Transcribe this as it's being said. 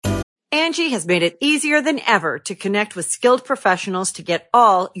Angie has made it easier than ever to connect with skilled professionals to get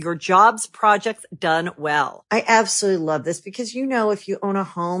all your jobs projects done well. I absolutely love this because, if you own a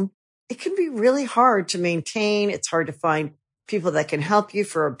home, it can be really hard to maintain. It's hard to find people that can help you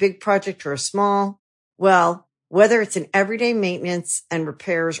for a big project or a small. Well, whether it's in everyday maintenance and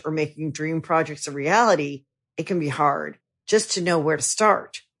repairs or making dream projects a reality, it can be hard just to know where to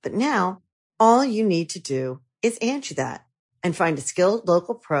start. But now all you need to do is Angie that and find a skilled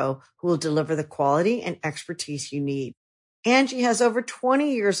local pro who will deliver the quality and expertise you need. Angie has over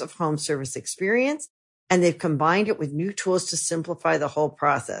 20 years of home service experience, and they've combined it with new tools to simplify the whole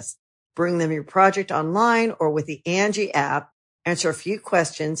process. Bring them your project online or with the Angie app, answer a few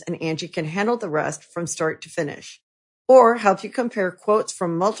questions, and Angie can handle the rest from start to finish. Or help you compare quotes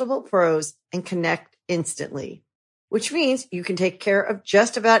from multiple pros and connect instantly, which means you can take care of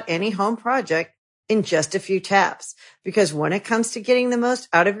just about any home project in just a few taps. Because when it comes to getting the most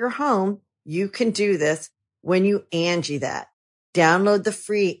out of your home, you can do this when you Angie that. Download the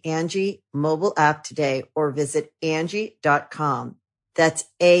free Angie mobile app today or visit Angie.com. That's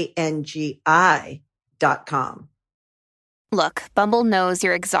ANGI.com. Look, Bumble knows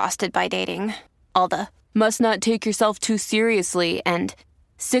you're exhausted by dating. All the must not take yourself too seriously and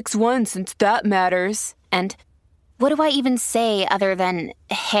 6'1" since that matters. And what do I even say other than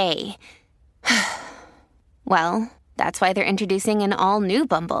hey? Well, that's why they're introducing an all-new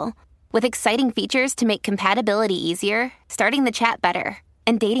Bumble with exciting features to make compatibility easier, starting the chat better,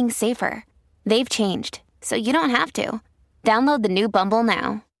 and dating safer. They've changed, so you don't have to. Download the new Bumble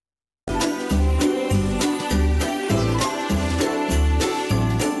now.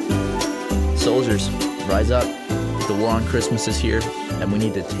 Soldiers, rise up. The war on Christmas is here, and we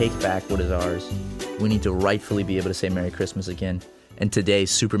need to take back what is ours. We need to rightfully be able to say Merry Christmas again. And today,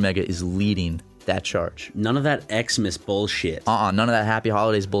 Super Mega is leading that charge. None of that Xmas bullshit. None of that Happy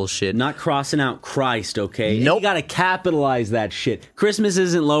Holidays bullshit. Not crossing out Christ, okay? Nope. You gotta capitalize that shit. Christmas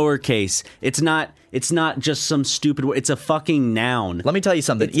isn't lowercase. It's not just some stupid word. It's a fucking noun. Let me tell you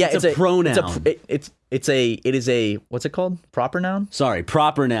something. It's a pronoun. It is a what's it called? Proper noun? Sorry,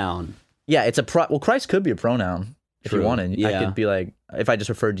 proper noun. Yeah, well, Christ could be a pronoun if you wanted. Yeah. I could be like, if I just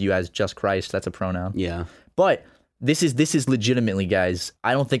referred to you as just Christ, that's a pronoun. Yeah. But this is legitimately, guys,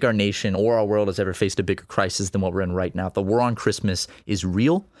 I don't think our nation or our world has ever faced a bigger crisis than what we're in right now. The war on Christmas is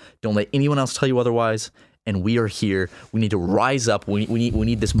real. Don't let anyone else tell you otherwise. And we are here. We need to rise up. We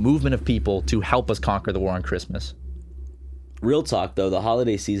need this movement of people to help us conquer the war on Christmas. Real talk, though, the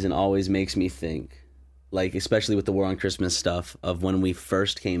holiday season always makes me think, like, especially with the war on Christmas stuff, of when we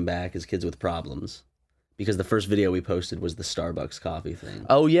first came back as kids with problems. Because the first video we posted was the Starbucks coffee thing.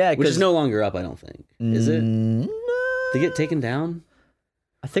 Oh, yeah. Which is no longer up, I don't think. Is it? No. Did it get taken down?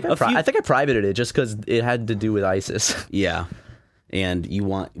 I think I privated it just because it had to do with ISIS. Yeah. And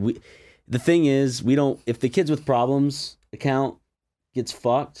the thing is, we don't, if the Kids with Problems account gets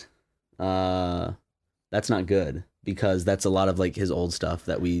fucked, that's not good. Because that's a lot of like his old stuff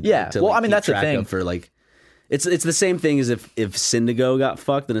that we that's the thing for like it's the same thing as if Syndigo got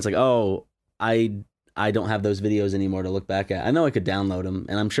fucked, then it's like, oh, I don't have those videos anymore to look back at. I know I could download them,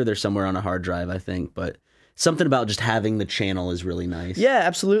 and I'm sure they're somewhere on a hard drive, I think, but something about just having the channel is really nice. Yeah,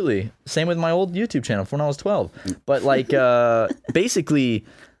 absolutely. Same with my old YouTube channel from when I was 12. But like basically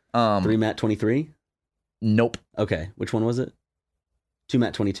 3 Matt 23? Nope. Okay, which one was it? 2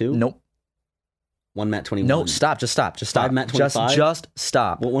 Matt 22? Nope. 1 Matt 21? No, stop. Just stop. 5 Matt 25? Just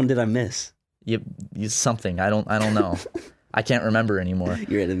stop. What one did I miss? You something. I don't know. I can't remember anymore.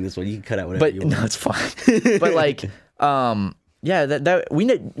 You're editing this one. You can cut out whatever you want. No, it's fine. But like, yeah, that we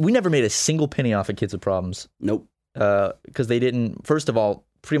never made a single penny off of Kids with Problems. Nope. Because they didn't. First of all,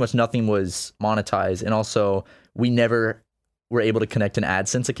 pretty much nothing was monetized, and also we never were able to connect an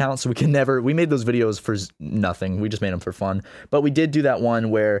AdSense account, so we made those videos for nothing. We just made them for fun. But we did do that one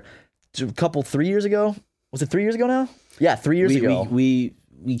where 3 years ago. Was it 3 years ago now? Yeah, 3 years ago.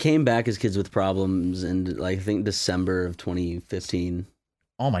 We came back as Kids with Problems in, like, I think December of 2015.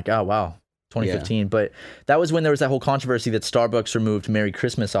 Oh my God, wow. 2015. Yeah. But that was when there was that whole controversy that Starbucks removed Merry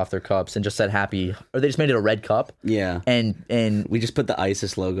Christmas off their cups and just said happy, or they just made it a red cup. Yeah. And we just put the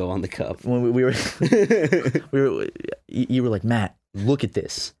ISIS logo on the cup. When we were you were like, Matt, look at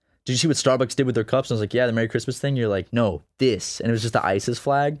this. Did you see what Starbucks did with their cups? And I was like, yeah, the Merry Christmas thing. You're like, no, this. And it was just the ISIS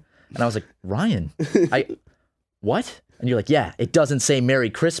flag. And I was like, Ryan, what? And you're like, yeah, it doesn't say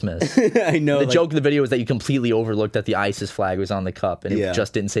Merry Christmas. I know. The joke of the video was that you completely overlooked that the ISIS flag was on the cup and it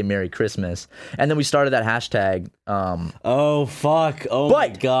just didn't say Merry Christmas. And then we started that hashtag. Oh, fuck. Oh, my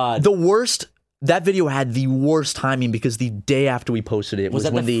God. The worst that video had the worst timing because the day after we posted it Was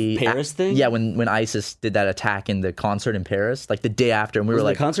that when the Paris thing? Yeah, when ISIS did that attack in the concert in Paris, like the day after, and we Was were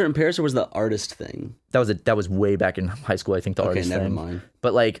it like, the concert in Paris or was the artist thing? that was way back in high school, I think, the artist never thing. mind.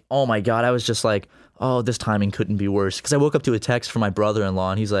 But like, oh my God, I was just like, oh, this timing couldn't be worse. Because I woke up to a text from my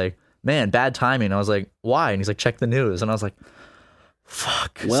brother-in-law and he's like, man, bad timing. And I was like, why? And he's like, check the news. And I was like,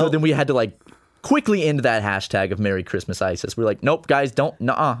 fuck. Well, so then we had to like quickly end that hashtag of Merry Christmas ISIS. We're like, nope, guys, don't,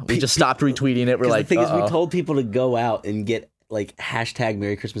 we just stopped retweeting it. We're like, the thing is, we told people to go out and get like hashtag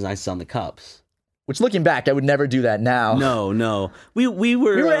Merry Christmas ISIS on the cups. which looking back, I would never do that now. No. We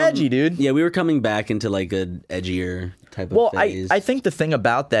were edgy, dude. Yeah, we were coming back into like a edgier type of phase. I think the thing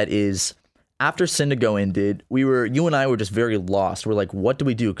about that is after Syndigo ended, you and I were just very lost. We're like, what do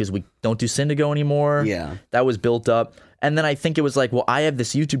we do? Because we don't do Syndigo anymore. Yeah. That was built up. And then I think it was like, well, I have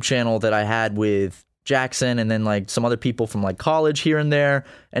this YouTube channel that I had with Jackson and then like some other people from like college here and there.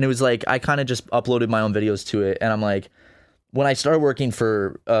 And it was like, I kind of just uploaded my own videos to it. And I'm like, when I started working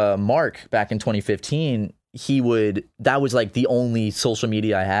for Mark back in 2015, that was like the only social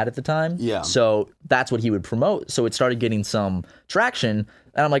media I had at the time. Yeah. So that's what he would promote. So it started getting some traction.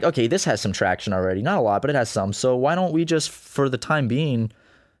 And I'm like, okay, this has some traction already. Not a lot, but it has some. So why don't we just, for the time being,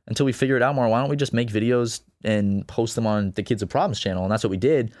 until we figure it out more, why don't we just make videos and post them on the Kids with Problems channel? And that's what we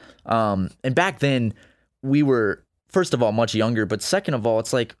did. And back then, we were, first of all, much younger. But second of all,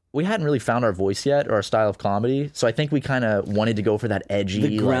 it's like we hadn't really found our voice yet or our style of comedy. So I think we kind of wanted to go for that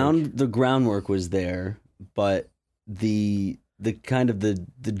edgy. The groundwork was there, but the kind of the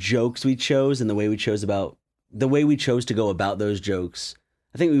jokes we chose and the way we chose to go about those jokes,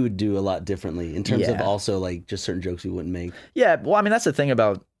 I think we would do a lot differently in terms of also like just certain jokes we wouldn't make. Yeah, well, I mean, that's the thing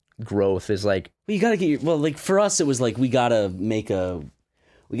about growth is like, well, you gotta like for us it was like we gotta make a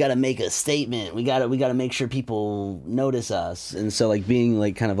statement. We gotta make sure people notice us, and so like being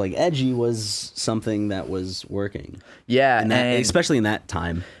like kind of like edgy was something that was working. Yeah, and especially in that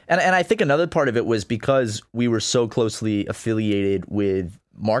time. And I think another part of it was because we were so closely affiliated with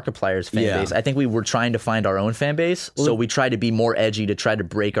Markiplier's fan base. I think we were trying to find our own fan base, so we tried to be more edgy to try to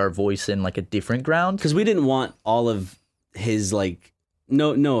break our voice in like a different ground. Because we didn't want all of his like.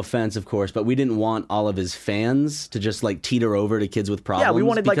 No offense, of course, but we didn't want all of his fans to just like teeter over to Kids with Problems. Yeah, we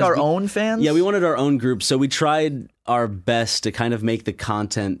wanted like our own fans. Yeah, we wanted our own group. So we tried our best to kind of make the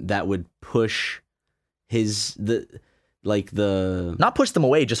content that would push not push them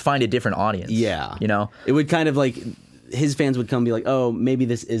away, just find a different audience. Yeah. You know? It would kind of like his fans would come and be like, oh, maybe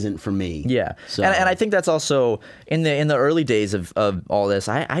this isn't for me. Yeah. So. And I think that's also in the early days of all this,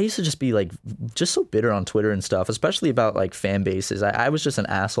 I used to just be like just so bitter on Twitter and stuff, especially about like fan bases. I was just an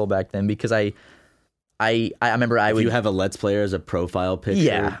asshole back then because I remember you have a Let's Player as a profile picture.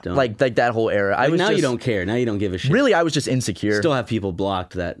 Yeah. Like that whole era. Like now you don't care. Now you don't give a shit. Really, I was just insecure. Still have people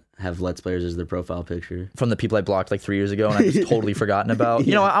blocked that have Let's Players as their profile picture. From the people I blocked like 3 years ago and I was totally forgotten about.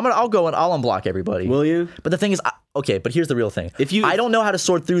 You know, I'll go and I'll unblock everybody. Will you? But the thing is, okay, but here's the real thing. I don't know how to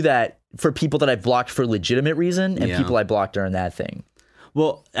sort through that for people that I've blocked for legitimate reason and people I blocked during that thing.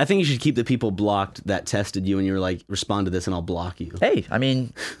 Well, I think you should keep the people blocked that tested you and you were like, respond to this and I'll block you. Hey, I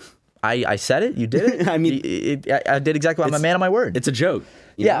mean, I said it. You did it. I mean, I did exactly. I'm a man of my word. It's a joke.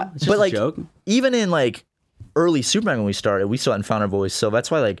 Yeah, it's just but like a joke. Even in like early Superman when we started, we still hadn't found our voice. So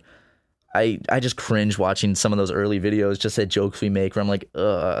that's why like I just cringe watching some of those early videos, just at jokes we make where I'm like,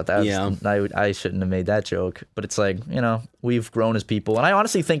 I shouldn't have made that joke. But it's like, you know, we've grown as people, and I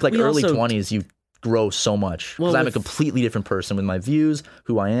honestly think like early 20s you grow so much because I'm a completely different person with my views,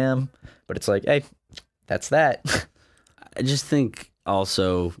 who I am. But it's like, hey, that's that. I just think.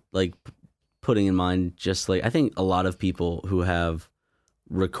 Also, like putting in mind, just like I think a lot of people who have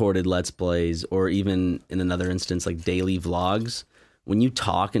recorded Let's Plays or even in another instance, like daily vlogs, when you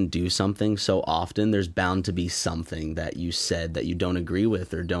talk and do something so often, there's bound to be something that you said that you don't agree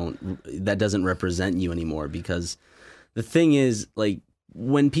with or that doesn't represent you anymore. Because the thing is, like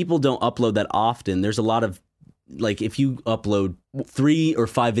when people don't upload that often, there's a lot of like if you upload 3 or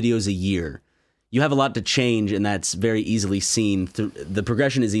 5 videos a year, you have a lot to change, and that's very easily seen. The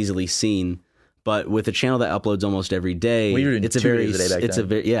progression is easily seen, but with a channel that uploads almost every day, it's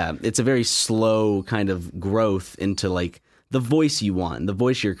a very slow kind of growth into like the voice you want, the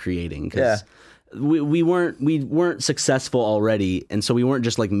voice you're creating. Because we weren't successful already, and so we weren't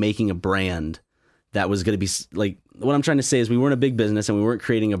just like making a brand that was going to be like. What I'm trying to say is we weren't a big business, and we weren't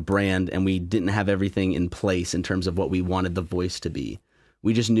creating a brand, and we didn't have everything in place in terms of what we wanted the voice to be.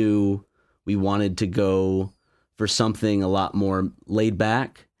 We just knew. We wanted to go for something a lot more laid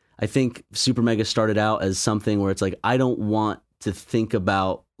back. I think Super Mega started out as something where it's like, I don't want to think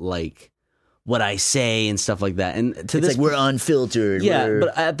about like what I say and stuff like that. And to It's this, like we're unfiltered. yeah, we're-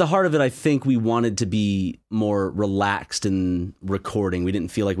 but at the heart of it, I think we wanted to be more relaxed in recording. We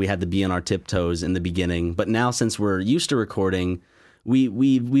didn't feel like we had to be on our tiptoes in the beginning. But now, since we're used to recording,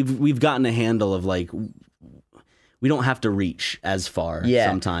 we've gotten a handle of like we don't have to reach as far. Yeah,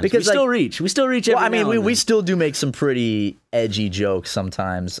 sometimes because, we still like- reach. We still reach. Well, every I mean, now we and we then. still do make some pretty edgy jokes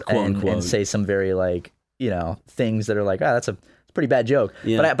sometimes, and unquote. say some very like things that are like, that's a pretty bad joke.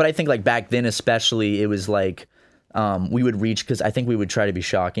 Yeah. But I think like back then especially, it was like we would reach because I think we would try to be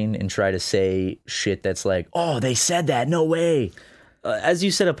shocking and try to say shit that's like, oh, they said that, no way. As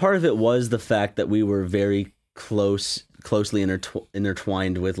you said, a part of it was the fact that we were very closely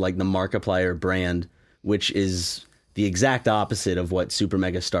intertwined with like the Markiplier brand, which is the exact opposite of what Super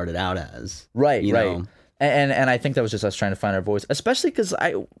Mega started out as. Right, you right. know? And I think that was just us trying to find our voice, especially because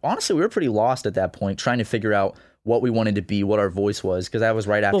honestly we were pretty lost at that point, trying to figure out what we wanted to be, what our voice was, because that was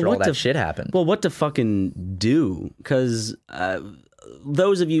right after all that shit happened. Well, what to fucking do? Because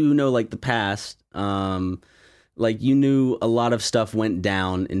those of you who know like the past, like you knew a lot of stuff went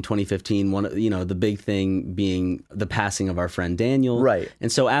down in 2015. The big thing being the passing of our friend Daniel, Right.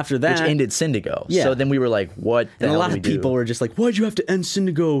 And so after that, Which ended Syndigo. Yeah. So then we were like, what the and a hell lot do we of people do? were just like, "Why'd you have to end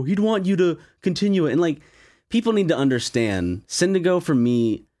Syndigo? He'd want you to continue it." And like, people need to understand, Syndigo for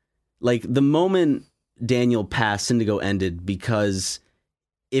me, like the moment Daniel passed, Syndigo ended, because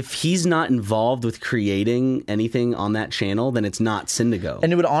if he's not involved with creating anything on that channel, then it's not Syndigo.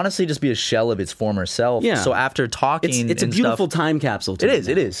 And it would honestly just be a shell of its former self. Yeah. So after talking, it's a and beautiful stuff, time capsule. To It me is.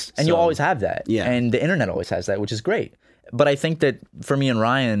 now. It is. And you So, always have that. Yeah. And the internet always has that, which is great. But I think that for me and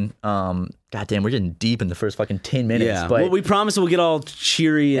Ryan, goddamn, we're getting deep in the first fucking 10 minutes. Yeah. But Well, we promise we'll get all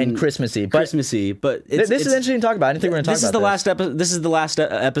cheery and Christmassy. But Christmassy. But this is interesting to talk about. I didn't think we were going to talk This is about the last episode. This is the last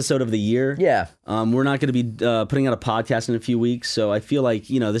episode of the year. Yeah. We're not going to be putting out a podcast in a few weeks, so I feel like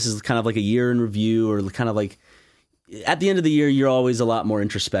this is kind of like a year in review, or kind of like at the end of the year, you're always a lot more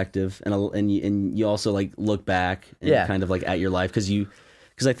introspective, and you also like look back and kind of like at your life because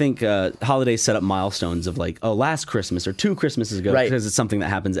I think holidays set up milestones of like, oh, last Christmas or 2 Christmases ago, Right. because it's something that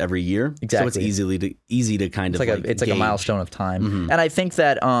happens every year. Exactly. So it's easy to kind of It's like a gauge. milestone of time. Mm-hmm. And I think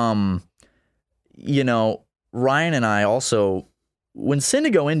that Ryan and I also, when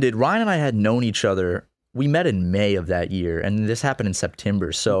Syndigo ended, Ryan and I had known each other. We met in May of that year, and this happened in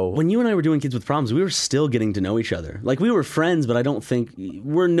September. So When you and I were doing Kids with Problems, we were still getting to know each other. Like, we were friends, but I don't think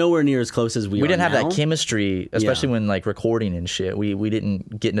we're nowhere near as close as we are didn't have now. that chemistry, especially when like recording and shit. We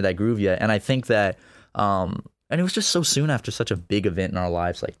didn't get into that groove yet. And I think that and it was just so soon after such a big event in our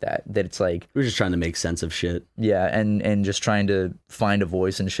lives like that it's like, We were just trying to make sense of shit. yeah, and just trying to find a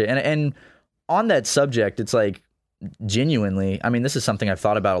voice and shit. And on that subject, it's like, genuinely, I mean, this is something I've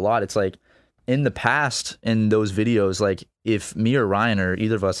thought about a lot. It's like, in the past, in those videos, like if me or Ryan or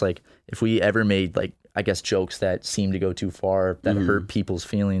either of us, like if we ever made like, I guess, jokes that seemed to go too far, that hurt people's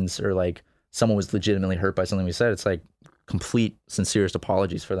feelings, or like someone was legitimately hurt by something we said, it's like complete sincerest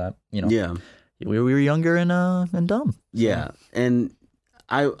apologies for that. Yeah. We were younger and dumb. Yeah. And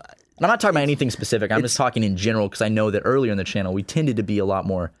And I'm not talking about anything specific. I'm just talking in general, because I know that earlier in the channel we tended to be a lot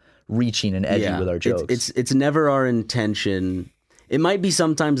more reaching and edgy with our jokes. It's never our intention. It might be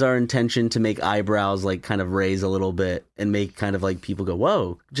sometimes our intention to make eyebrows like kind of raise a little bit and make kind of like people go,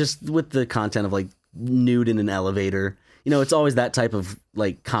 whoa, just with the content of like nude in an elevator. It's always that type of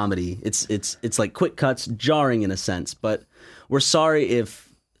like comedy. It's like quick cuts, jarring in a sense, but we're sorry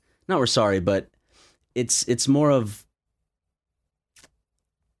but it's more of,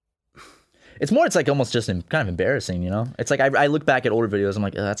 it's like almost just kind of embarrassing, It's like I look back at older videos, I'm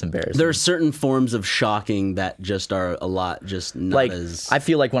like, oh, that's embarrassing. there are certain forms of shocking that just are a lot just not like as, I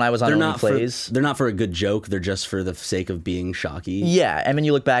feel like when I was on they're Only not Plays, they're not for a good joke. They're just for the sake of being shocky. yeah, and then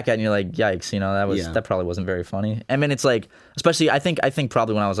you look back at it and you're like, yikes, that probably wasn't very funny. And then it's like, especially I think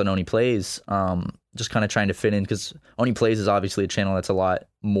probably when I was on Only Plays, just kind of trying to fit in, because Only Plays is obviously a channel that's a lot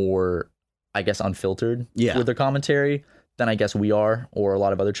more, I guess, unfiltered with their commentary than I guess we are, or a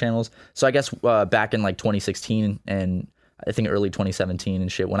lot of other channels. So I guess back in like 2016 and I think early 2017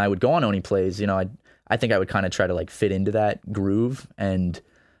 and shit, when I would go on Only Plays, I think I would kind of try to like fit into that groove. And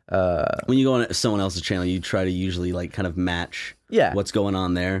when you go on someone else's channel, you try to usually like kind of match what's going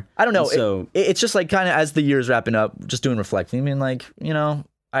on there. I don't know. And so it's just like kind of as the year's wrapping up, just doing reflecting. I mean, like,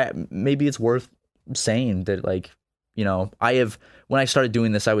 maybe it's worth saying that, like, when I started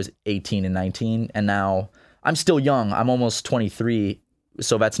doing this, I was 18 and 19, and now I'm still young. I'm almost 23,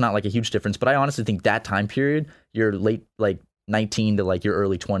 so that's not like a huge difference. But I honestly think that time period, your late like 19 to like your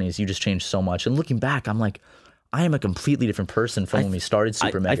early 20s, you just changed so much. And looking back, I'm like, I am a completely different person from when we started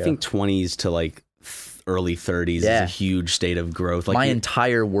Super Mega. I think 20s to like early 30s Yeah. is a huge state of growth. Like my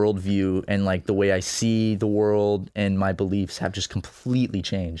entire worldview and like the way I see the world and my beliefs have just completely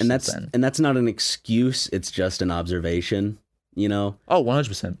changed. and since that's then. and that's not an excuse. It's just an observation, you know. Oh,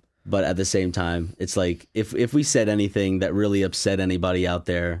 100%. But at the same time, it's like if we said anything that really upset anybody out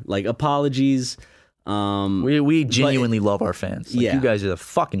there, like apologies. We genuinely love our fans. Like, yeah. you guys are the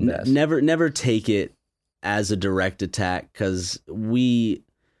fucking best. Never take it as a direct attack, because we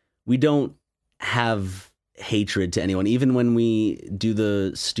don't have hatred to anyone. Even when we do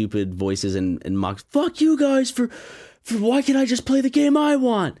the stupid voices and mock, fuck you guys for why can't I just play the game I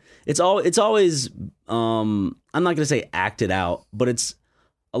want? It's always I'm not gonna say acted out, but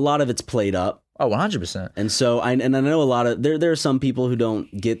a lot of it's played up. Oh, 100%. And so I know a lot of there are some people who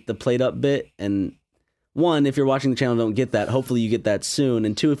don't get the played up bit. And one, if you're watching the channel, don't get that. Hopefully you get that soon.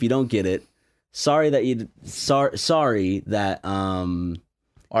 And two, if you don't get it, sorry that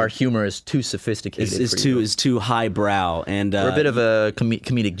Our humor is too sophisticated. is too highbrow, and We're a bit of a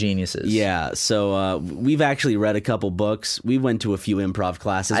comedic geniuses. yeah. So we've actually read a couple books. We went to a few improv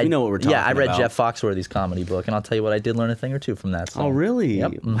classes. We know what we're talking about. Yeah, I read Jeff Foxworthy's comedy book, and I'll tell you what, I did learn a thing or two from that. So. Oh, really?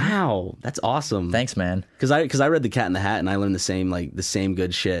 Yep. Mhm. Wow, that's awesome. Thanks, man. Because I read The Cat in the Hat, and I learned the same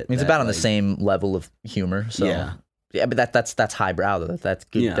good shit. It's about on the same level of humor. So. Yeah. Yeah, but that's highbrow though. That's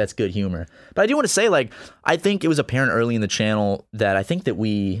good. Yeah. That's good humor. But I do want to say, like, I think it was apparent early in the channel that I think that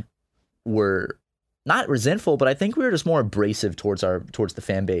we were not resentful, but I think we were just more abrasive towards the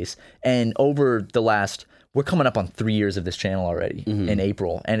fan base. And over the last, we're coming up on 3 years of this channel already in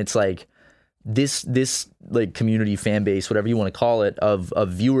April, and it's like this like community fan base, whatever you want to call it, of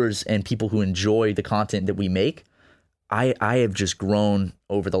viewers and people who enjoy the content that we make. I have just grown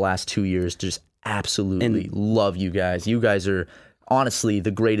over the last 2 years to just absolutely love you guys. You guys are honestly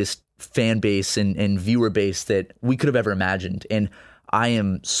the greatest fan base and viewer base that we could have ever imagined. And I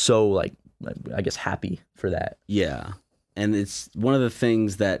am so, like, I guess, happy for that. Yeah. And it's one of the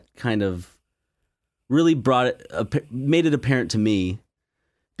things that kind of really made it apparent to me,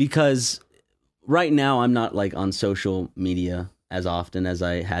 because right now I'm not like on social media as often as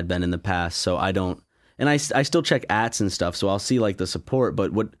I had been in the past. So I don't, and I still check ats and stuff. So I'll see like the support,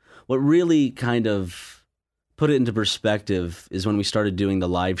 but what really kind of put it into perspective is when we started doing the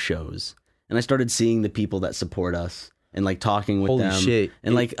live shows, and I started seeing the people that support us and like talking with Holy them. shit.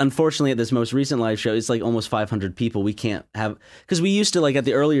 And like, unfortunately, at this most recent live show, it's like almost 500 people. We can't have, because we used to, like, at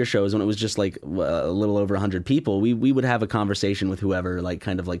the earlier shows when it was just like a little over 100 people, we would have a conversation with whoever, like,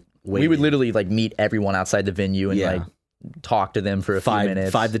 kind of like waiting. We would literally like meet everyone outside the venue and Yeah. like talk to them for a few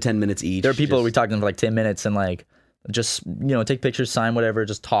minutes. 5 to 10 minutes each. There are people just- we talk to them for like 10 minutes and like just, take pictures, sign whatever,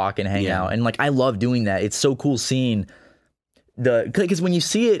 just talk and hang Yeah. out. And like, I love doing that. It's so cool seeing because when you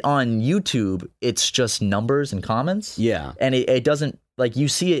see it on YouTube, it's just numbers and comments. Yeah. And it doesn't, like, you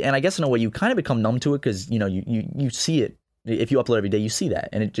see it, and I guess in a way you kind of become numb to it because, you see it. If you upload every day, you see that,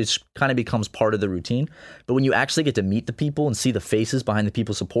 and it just kind of becomes part of the routine. But when you actually get to meet the people and see the faces behind the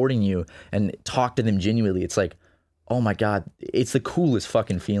people supporting you and talk to them genuinely, it's like, oh my God, it's the coolest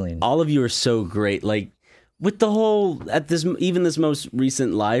fucking feeling. All of you are so great. Like, with the whole, even this most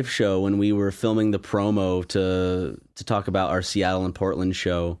recent live show when we were filming the promo to talk about our Seattle and Portland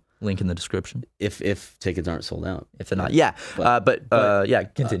show. Link in the description. If tickets aren't sold out. If they're not. Yeah. But yeah,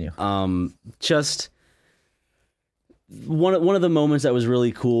 continue. Just one of the moments that was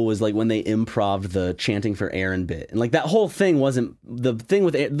really cool was like when they improv'd the chanting for Aaron bit, and like that whole thing wasn't the thing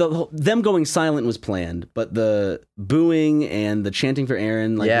with them going silent was planned, but the booing and the chanting for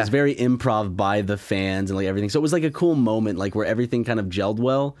Aaron was very improv by the fans and like everything. So it was like a cool moment, like where everything kind of gelled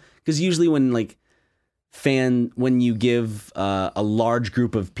well. Because usually when you give a large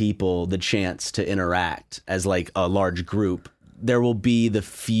group of people the chance to interact as like a large group, there will be the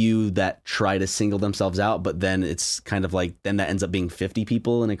few that try to single themselves out, but then it's kind of like, then that ends up being 50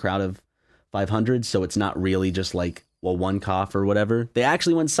 people in a crowd of 500. So it's not really just like, well, one cough or whatever. They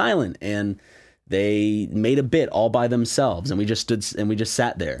actually went silent and they made a bit all by themselves, and we just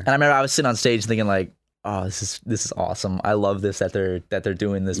sat there. And I remember I was sitting on stage thinking like, oh, this is awesome. I love this that they're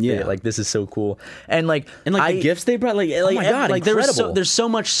doing this bit. Like, this is so cool. And the gifts they brought, oh my God, like incredible. there's so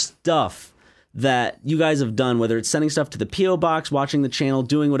much stuff that you guys have done, whether it's sending stuff to the P.O. box, watching the channel,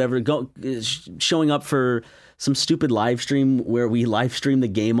 doing whatever, showing up for some stupid live stream where we live streamed the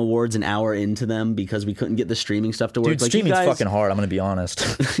Game Awards an hour into them because we couldn't get the streaming stuff to work. Dude, streaming's fucking hard, I'm gonna be honest.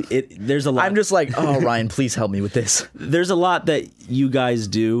 There's a lot. I'm just like, oh, Ryan, please help me with this. There's a lot that you guys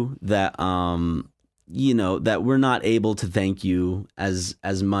do that that we're not able to thank you as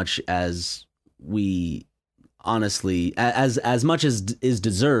much as we honestly as much as is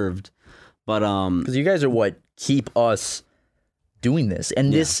deserved. But because you guys are what keep us doing this.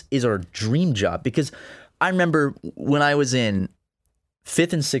 And this is our dream job, because I remember when I was in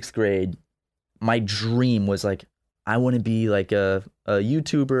 5th and 6th grade, my dream was like, I want to be like a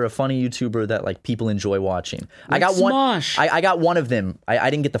YouTuber, a funny YouTuber that like people enjoy watching. I got Smosh. one. I got one of them. I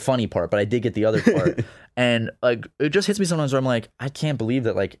didn't get the funny part, but I did get the other part. And like it just hits me sometimes where I'm like, I can't believe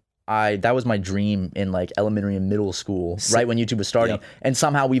that like that was my dream in like elementary and middle school, right when YouTube was starting. Yep. And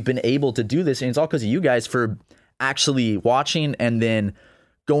somehow we've been able to do this, and it's all because of you guys for actually watching and then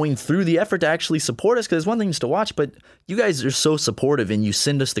going through the effort to actually support us. Because it's one thing just to watch, but you guys are so supportive, and you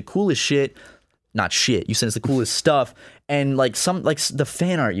send us the coolest shit. Not shit. You send us the coolest stuff, and like the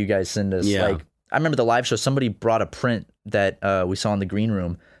fan art you guys send us. Yeah. Like I remember the live show. Somebody brought a print that we saw in the green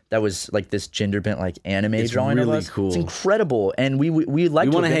room that was like this gender bent like anime drawing really of us. cool. It's incredible, and we like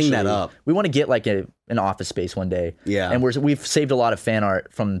We to wanna hang that eventually- up. We want to get like an office space one day. Yeah. and we've saved a lot of fan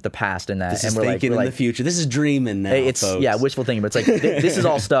art from the past and that. This and is we're thinking in the future. This is dreaming now, It's folks. wishful thinking, but it's like this is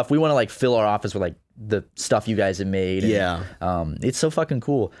all stuff we want to like fill our office with, like the stuff you guys have made. And, Yeah. it's so fucking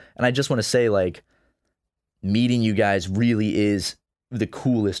cool, and I just want to say like meeting you guys really is the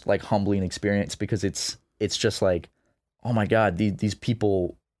coolest like humbling experience, because it's just like, oh my god, these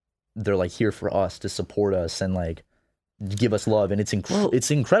people, they're like here for us to support us and like give us love, and it's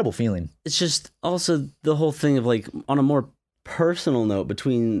it's an incredible feeling. It's just also the whole thing of like on a more personal note,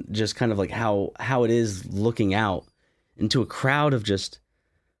 between just kind of like how it is looking out into a crowd of just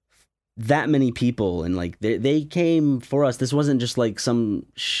that many people, and like they came for us. This wasn't just like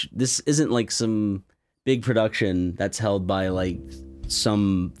this isn't like some big production that's held by like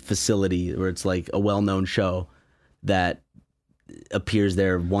some facility where it's like a well-known show that appears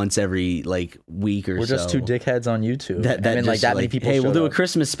there once every like week or so. We're just two dickheads on YouTube. That and then, like just, that many people. Hey, we'll showed do a up.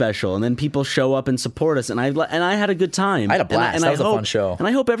 Christmas special, and then people show up and support us. And I had a good time. I had a blast. And That was a hope, fun show. And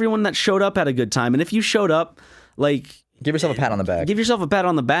I hope everyone that showed up had a good time. And if you showed up, like, Give yourself a pat on the back. give yourself a pat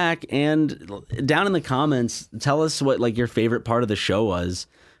on the back, and down in the comments, tell us what like your favorite part of the show was,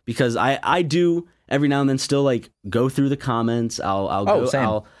 because I do every now and then still like go through the comments. I'll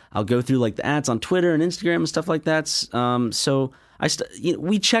go through like the ads on Twitter and Instagram and stuff like that. So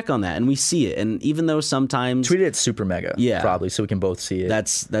we check on that and we see it. And even though sometimes Tweet it at Super Mega. Yeah. Probably, so we can both see it.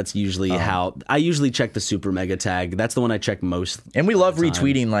 that's usually how I usually check the Super Mega tag. That's the one I check most. And we love all the time.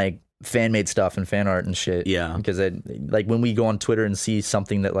 retweeting like fan made stuff and fan art and shit. Yeah. Because like when we go on Twitter and see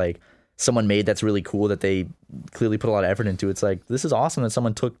something that like someone made that's really cool that they clearly put a lot of effort into, it's like, this is awesome that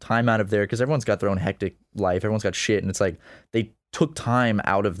someone took time out of their, because everyone's got their own hectic life. Everyone's got shit. And it's like they took time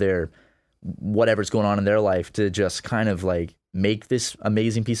out of their whatever's going on in their life to just kind of like make this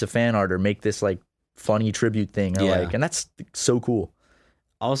amazing piece of fan art or make this like funny tribute thing. Or Yeah. like, and that's so cool.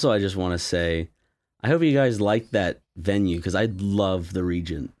 Also, I just want to say, I hope you guys like that venue, because I love the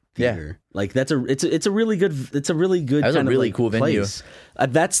Regent Theater. Like it's a really good That was a kind of, really like, cool venue. place.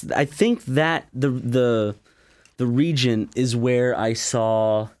 I think that the Regent is where I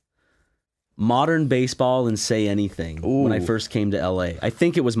saw Modern Baseball and Say Anything when I Ooh. first came to LA. I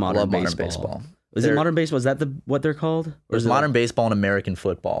think it was Modern Love Baseball. Modern Baseball. Is it Modern Baseball? Is that what they're called? Or There's is it Modern Baseball and American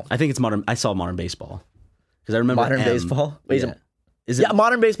football. I think it's Modern. I saw Modern Baseball because I remember Modern M. Baseball? Wait, is Yeah. it- Is it? Yeah,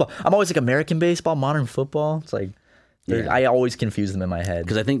 modern baseball. I'm always like American baseball, modern football. It's like Yeah. I always confuse them in my head.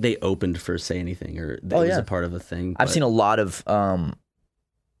 Because I think they opened for Say Anything, or that was yeah. a part of a thing. I've but- seen a lot of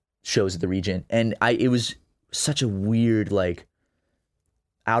shows at the Regent, and it was such a weird like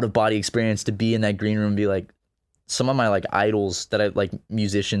out of body experience to be in that green room and be like, some of my like idols that I like,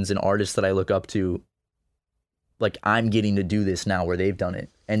 musicians and artists that I look up to, like I'm getting to do this now where they've done it,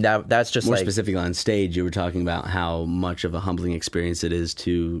 and that's just more like specifically on stage. You were talking about how much of a humbling experience it is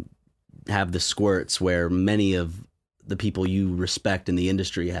to have the squirts, where many of the people you respect in the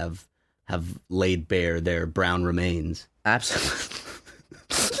industry have laid bare their brown remains. Absolutely.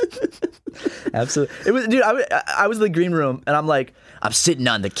 Absolutely. It was, dude, I was in the green room and I'm like, I'm sitting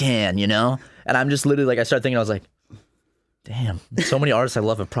on the can, you know? And I'm just literally like, I started thinking, I was like, damn, so many artists I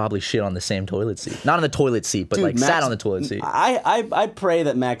love have probably shit on the same toilet seat. Not on the toilet seat, but Dude, like Max- sat on the toilet seat. I pray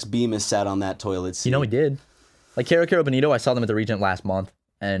that Max Bemis sat on that toilet seat. You know, he did. Like Caro Bonito, I saw them at the Regent last month,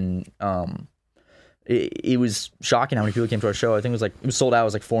 and it was shocking how many people came to our show. I think it was sold out. It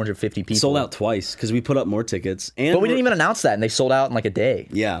was like 450 people. Sold out twice because we put up more tickets, and But we didn't even announce that, and they sold out in like a day.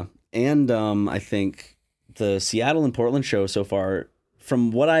 Yeah, and I think the Seattle and Portland show so far,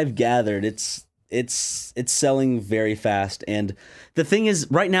 from what I've gathered, it's selling very fast. And the thing is,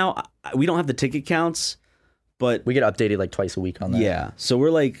 right now we don't have the ticket counts, but We get updated like twice a week on that. yeah, so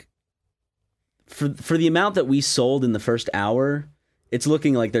we're like, for the amount that we sold in the first hour, it's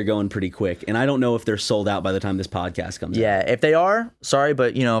looking like they're going pretty quick, and I don't know if they're sold out by the time this podcast comes out. Yeah, if they are, sorry,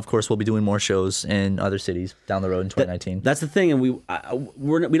 but of course, we'll be doing more shows in other cities down the road in 2019. That's the thing, and we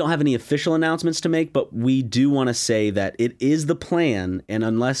don't have any official announcements to make, but we do want to say that it is the plan, and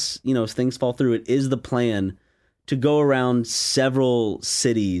unless things fall through, it is the plan to go around several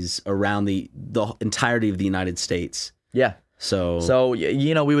cities around the entirety of the United States. Yeah. So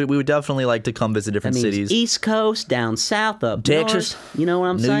we would definitely like to come visit different cities. East Coast, down south, up Texas, north, you know what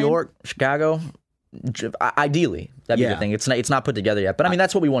I'm saying? New York, Chicago. Ideally, that'd be the thing. It's not put together yet, but I mean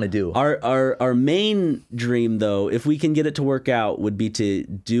that's what we want to do. Our main dream, though, if we can get it to work out, would be to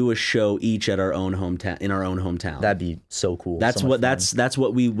do a show each at our own hometown. That'd be so cool. That's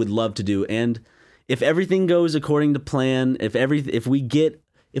what we would love to do. And if everything goes according to plan, if we get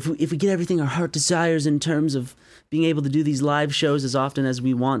everything our heart desires in terms of being able to do these live shows as often as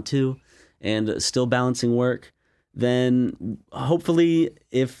we want to, and still balancing work, then hopefully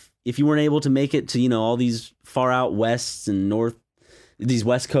if you weren't able to make it to all these far out wests and north, these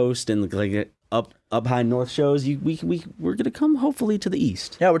West Coast and like up high north shows, we're gonna come hopefully to the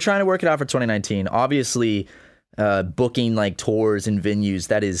east. Yeah, we're trying to work it out for 2019. Obviously, booking like tours and venues,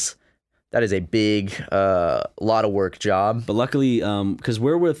 that is a big lot of work job. But luckily, because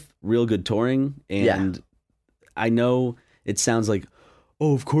we're with Real Good Touring, and I know it sounds like,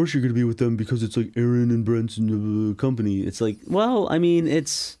 oh, of course you're going to be with them because it's like Aaron and Brent's company. It's like, well, I mean,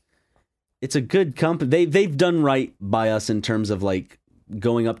 it's a good company. They've done right by us in terms of like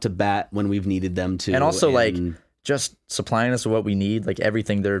going up to bat when we've needed them to, and also like just supplying us with what we need, like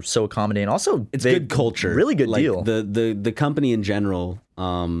everything. They're so accommodating. Also, it's good culture, really good like deal. The company in general,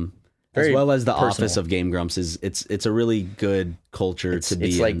 as well as the personal office of Game Grumps, it's a really good culture to be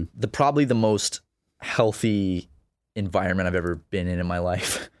in. It's like probably the most healthy environment I've ever been in my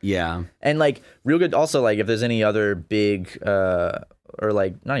life. Yeah. And like Real Good, also like if there's any other big or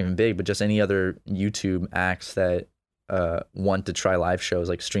like not even big, but just any other YouTube acts that want to try live shows,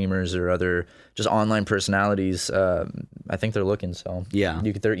 like streamers or other just online personalities, I think they're looking. So yeah,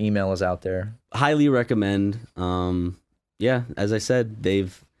 their email is out there. Highly recommend. Yeah, as I said, they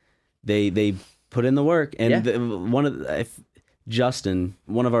put in the work, and Justin,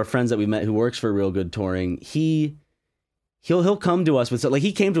 one of our friends that we met who works for Real Good Touring, he'll come to us with, like,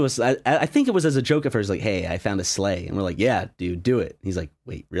 he came to us, I think it was as a joke at first, like, hey, I found a sleigh, and we're like, yeah, dude, do it. He's like,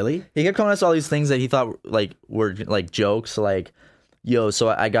 wait, really? He kept calling us all these things that he thought like were like jokes, like, yo, so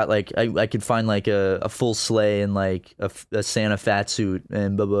I got like I could find like a full sleigh and like a Santa fat suit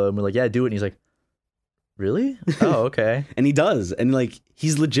and blah blah, and we're like, yeah, do it. And he's like, really? Oh, okay. And he does, and like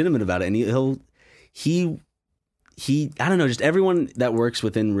he's legitimate about it, and he I don't know, just everyone that works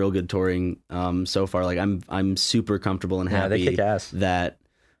within Real Good Touring so far, like I'm super comfortable and happy they kick ass. That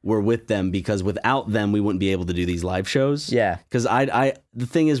we're with them, because without them we wouldn't be able to do these live shows. Yeah, because the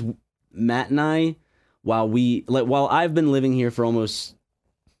thing is, Matt and I, while I've been living here for almost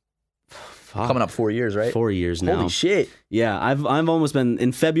coming up 4 years, right? 4 years now. Holy shit! Yeah, I've almost been,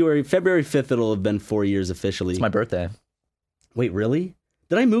 in February 5th it'll have been 4 years officially. It's my birthday. Wait, really?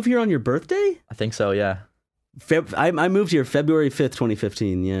 Did I move here on your birthday? I think so. Yeah. I moved here February 5th,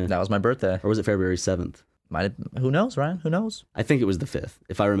 2015. Yeah, that was my birthday. Or was it February 7th? Who knows, Ryan? Who knows? I think it was the 5th,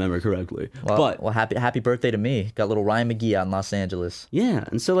 if I remember correctly. Well, happy birthday to me. Got little Ryan McGee out in Los Angeles. Yeah,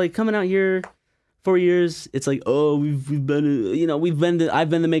 and so like coming out here 4 years, it's like, oh, we've been I've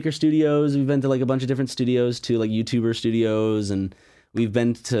been to Maker Studios. We've been to like a bunch of different studios too, like YouTuber studios, and we've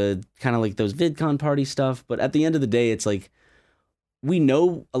been to kind of like those VidCon party stuff. But at the end of the day, it's like we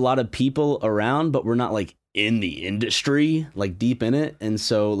know a lot of people around, but we're not like in the industry, like deep in it. And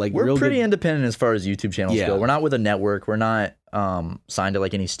so like we're pretty independent as far as YouTube channels go. We're not with a network. We're not signed to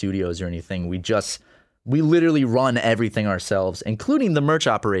like any studios or anything. We literally run everything ourselves, including the merch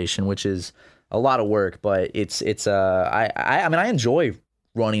operation, which is a lot of work, but it's I mean I enjoy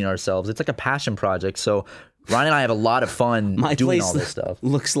running ourselves. It's like a passion project. So Ryan and I have a lot of fun doing all this stuff.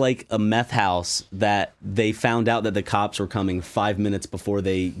 Looks like a meth house that they found out that the cops were coming 5 minutes before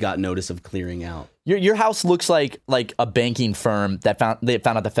they got notice of clearing out. Your house looks like a banking firm that found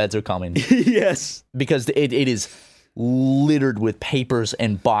out the feds are coming. Yes, because it is littered with papers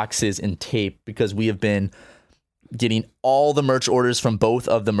and boxes and tape, because we have been getting all the merch orders from both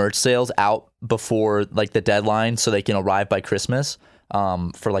of the merch sales out before like the deadline, so they can arrive by Christmas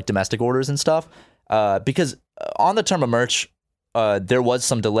for like domestic orders and stuff. Because on the term of merch, there was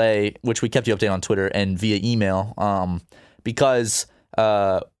some delay, which we kept you updated on Twitter and via email, because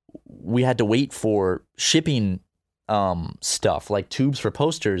we had to wait for shipping stuff, like tubes for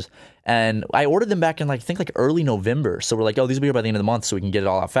posters. And I ordered them back in like, I think like early November. So we're like, oh, these will be here by the end of the month so we can get it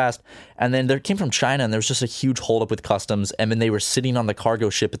all out fast. And then they came from China and there was just a huge holdup with customs. And then they were sitting on the cargo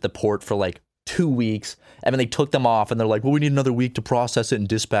ship at the port for like 2 weeks. And then they took them off and they're like, well, we need another week to process it and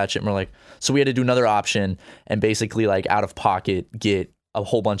dispatch it. And we're like, so we had to do another option and basically like out of pocket get a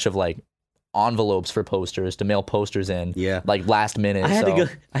whole bunch of like envelopes for posters to mail posters in. Yeah. Like last minute. I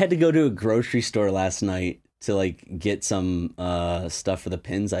had to go to a grocery store last night to like get some stuff for the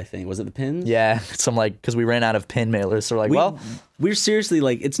pins, I think. Was it the pins? Yeah. Some like, because we ran out of pin mailers. So we're like, we're seriously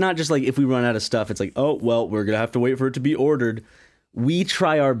like, it's not just like if we run out of stuff, it's like, oh, well, we're going to have to wait for it to be ordered. We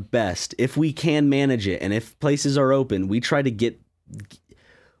try our best if we can manage it. And if places are open, we try to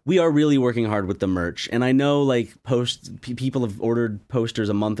we are really working hard with the merch. And I know like people have ordered posters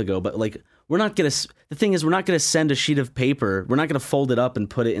a month ago, but like the thing is we're not going to send a sheet of paper. We're not going to fold it up and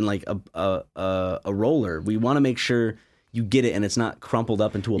put it in like a roller. We want to make sure you get it and it's not crumpled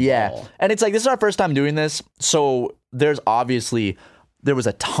up into a ball. And it's like, this is our first time doing this. So there was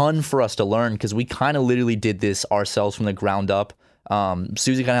a ton for us to learn because we kind of literally did this ourselves from the ground up.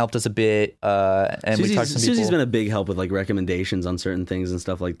 Susie kind of helped us a bit, and we talked to some people. Susie's been a big help with like recommendations on certain things and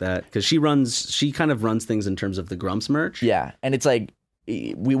stuff like that because she kind of runs things in terms of the Grumps merch. Yeah, and it's like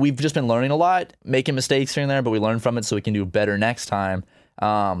we've just been learning a lot, making mistakes here and there, but we learn from it so we can do better next time.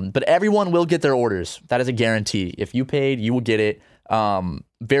 But everyone will get their orders. That is a guarantee. If you paid, you will get it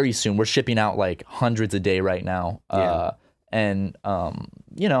very soon. We're shipping out like hundreds a day right now. And,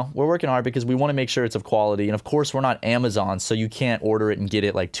 you know, we're working hard because we want to make sure it's of quality. And, of course, we're not Amazon, so you can't order it and get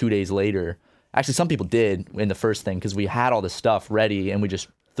it like 2 days later. Actually, some people did in the first thing because we had all the stuff ready and we just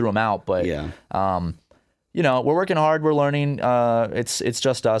threw them out. But, you know, we're working hard. We're learning. It's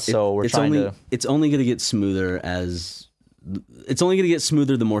just us, so we're trying to... It's only going to get smoother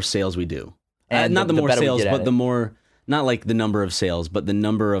the more sales we do. And not the more sales, but the more... Not like the number of sales, but the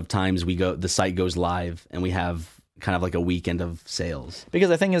number of times the site goes live and we have... kind of like a weekend of sales. Because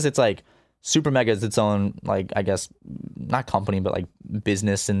the thing is, it's like Super Mega is its own, like, I guess, not company, but like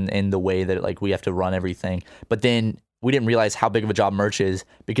business in the way that like we have to run everything. But then we didn't realize how big of a job merch is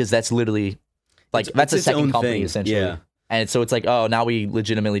because that's literally like, that's a second company thing, essentially. Yeah. And so it's like, oh, now we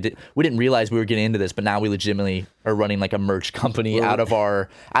legitimately we didn't realize we were getting into this, but now we legitimately are running like a merch company out of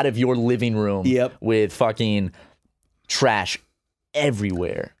your living room with fucking trash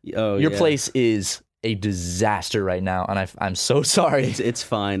everywhere. Your place is a disaster right now, and I'm so sorry. It's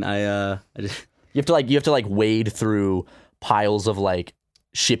fine. I just... you have to wade through piles of like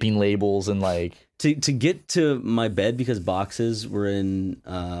shipping labels and like to get to my bed because boxes were in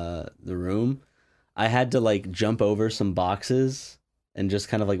the room. I had to like jump over some boxes and just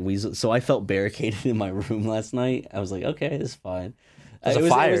kind of like weasel. So I felt barricaded in my room last night. I was like, okay, this is fine. There's a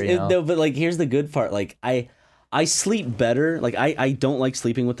fire, you know? No, but like here's the good part. Like I sleep better. Like I don't like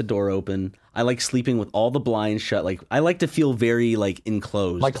sleeping with the door open. I like sleeping with all the blinds shut. Like I like to feel very like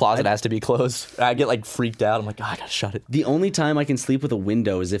enclosed. My closet has to be closed. I get like freaked out. I'm like, oh, I gotta shut it. The only time I can sleep with a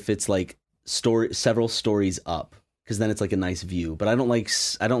window is if it's like several stories up, because then it's like a nice view. But I don't like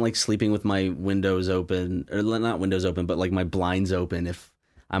sleeping with my windows open, or not windows open, but like my blinds open if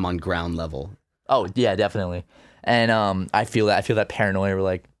I'm on ground level. Oh yeah, definitely. And I feel that paranoia where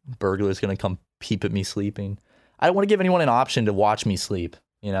like burglar's gonna come peep at me sleeping. I don't want to give anyone an option to watch me sleep,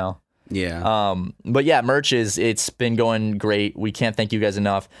 you know? Yeah. But yeah, merch it's been going great. We can't thank you guys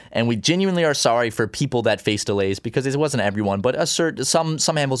enough. And we genuinely are sorry for people that face delays because it wasn't everyone, but some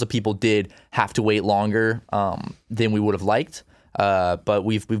handfuls of people did have to wait longer than we would have liked. But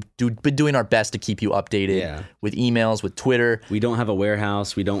we've been doing our best to keep you updated with emails, with Twitter. We don't have a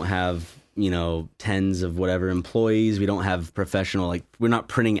warehouse. We don't have, tens of whatever employees. We don't have professional, like we're not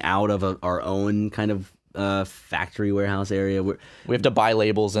printing out of our own kind of factory warehouse area. We have to buy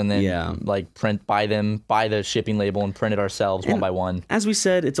labels and then buy the shipping label and print it ourselves one by one. As we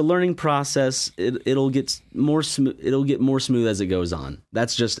said, it's a learning process. It'll get more smooth. It'll get more smooth as it goes on.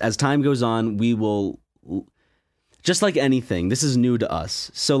 That's just as time goes on. We will, just like anything. This is new to us.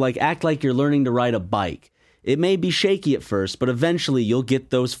 So like act like you're learning to ride a bike. It may be shaky at first, but eventually you'll get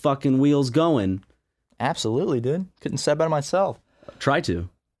those fucking wheels going. Absolutely, dude. Couldn't say it better myself. Try to.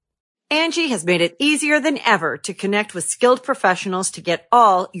 Angie has made it easier than ever to connect with skilled professionals to get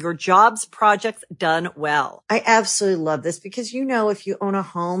all your jobs projects done well. I absolutely love this because, if you own a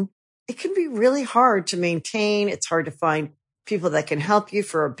home, it can be really hard to maintain. It's hard to find people that can help you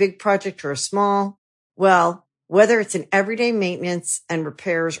for a big project or a small. Well, whether it's in everyday maintenance and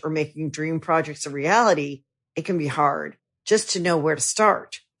repairs or making dream projects a reality, it can be hard just to know where to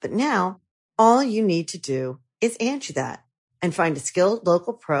start. But now all you need to do is Angie that. and find a skilled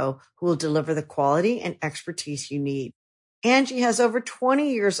local pro who will deliver the quality and expertise you need. Angie has over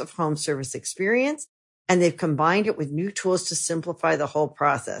 20 years of home service experience, and they've combined it with new tools to simplify the whole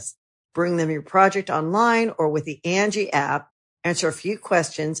process. Bring them your project online or with the Angie app, answer a few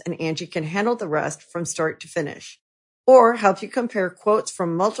questions, and Angie can handle the rest from start to finish. Or help you compare quotes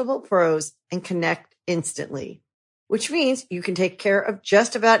from multiple pros and connect instantly. Which means you can take care of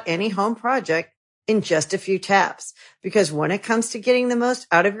just about any home project in just a few taps. Because when it comes to getting the most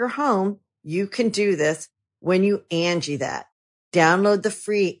out of your home, you can do this when you Angie that. Download the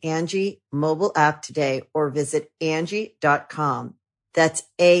free Angie mobile app today or visit Angie.com. That's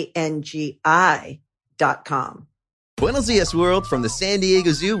ANGI.com. Buenos dias, world, from the San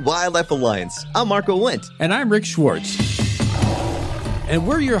Diego Zoo Wildlife Alliance. I'm Marco Wendt. And I'm Rick Schwartz. And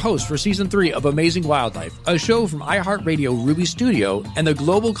we're your hosts for Season 3 of Amazing Wildlife, a show from iHeartRadio Ruby Studio and the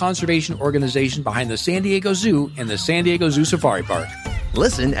global conservation organization behind the San Diego Zoo and the San Diego Zoo Safari Park.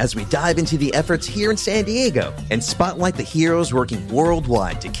 Listen as we dive into the efforts here in San Diego and spotlight the heroes working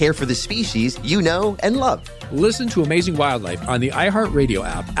worldwide to care for the species you know and love. Listen to Amazing Wildlife on the iHeartRadio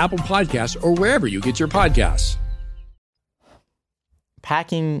app, Apple Podcasts, or wherever you get your podcasts.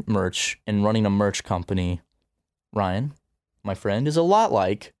 Packing merch and running a merch company, Ryan, my friend, is a lot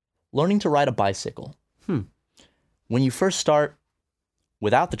like learning to ride a bicycle. When you first start,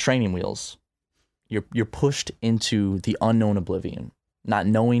 without the training wheels, you're pushed into the unknown oblivion, not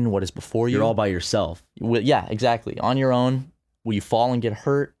knowing what is before you. You're all by yourself. Yeah, exactly. On your own. Will you fall and get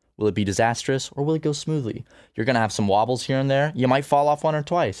hurt? Will it be disastrous, or will it go smoothly? You're going to have some wobbles here and there. You might fall off one or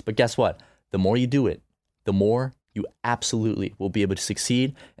twice, but guess what? The more you do it, the more you absolutely will be able to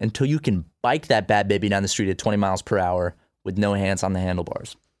succeed until you can bike that bad baby down the street at 20 miles per hour with no hands on the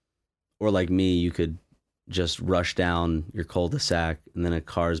handlebars. Or like me, you could just rush down your cul-de-sac and then a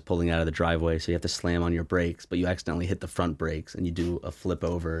car is pulling out of the driveway, so you have to slam on your brakes, but you accidentally hit the front brakes and you do a flip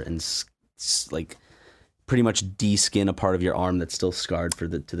over and like pretty much de-skin a part of your arm that's still scarred to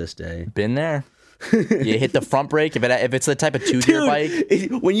this day. Been there. You hit the front brake if it's the type of two-gear bike.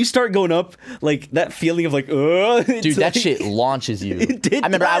 When you start going up, like that feeling of like, dude, that shit launches you. I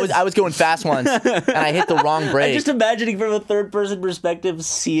remember I was going fast once and I hit the wrong brake. I'm just imagining from a third-person perspective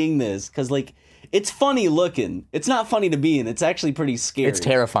seeing this, because like it's funny looking. It's not funny to be in. It's actually pretty scary. It's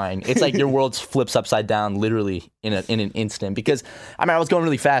terrifying. It's like your world flips upside down literally in an instant. Because I mean, I was going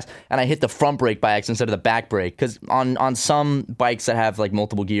really fast and I hit the front brake by accident instead of the back brake. Because on some bikes that have like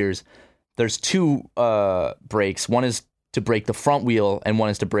multiple gears, there's two brakes. One is to brake the front wheel and one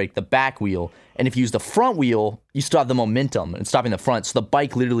is to brake the back wheel. And if you use the front wheel, you still have the momentum and stopping the front. So the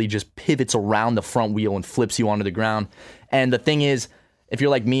bike literally just pivots around the front wheel and flips you onto the ground. And the thing is, if you're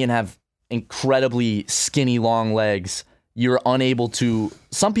like me and have incredibly skinny long legs, you're unable to.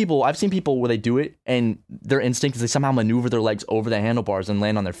 Some people, I've seen people where they do it and their instinct is they somehow maneuver their legs over the handlebars and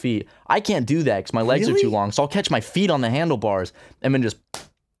land on their feet. I can't do that because my legs are too long. So I'll catch my feet on the handlebars and then just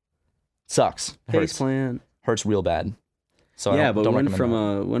sucks. Hurts real bad. So yeah, but went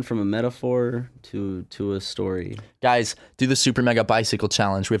from a metaphor to a story. Guys, do the Super Mega Bicycle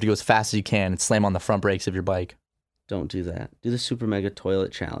Challenge. We have to go as fast as you can and slam on the front brakes of your bike. Don't do that. Do the Super Mega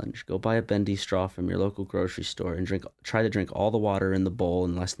Toilet Challenge. Go buy a bendy straw from your local grocery store and try to drink all the water in the bowl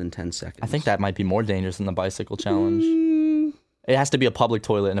in less than 10 seconds. I think that might be more dangerous than the bicycle challenge. It has to be a public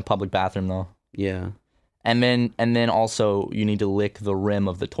toilet and a public bathroom, though. Yeah. And then also you need to lick the rim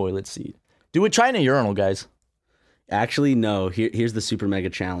of the toilet seat. Do it. Try in a urinal, guys. Actually, no. Here's the Super Mega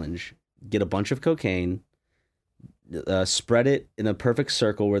Challenge. Get a bunch of cocaine. Spread it in a perfect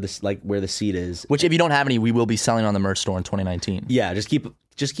circle where the seat is. Which, if you don't have any, we will be selling on the merch store in 2019. Yeah, just keep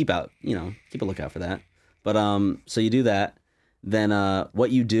out. Keep a lookout for that. But so you do that. Then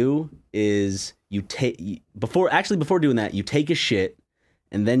what you do is before doing that, you take a shit,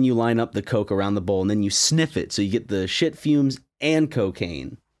 and then you line up the coke around the bowl, and then you sniff it, so you get the shit fumes and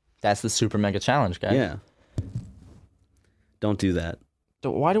cocaine. That's the Super Mega Challenge, guys. Yeah. Don't do that.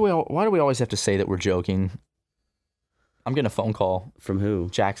 Why do we always have to say that we're joking? I'm getting a phone call. From who?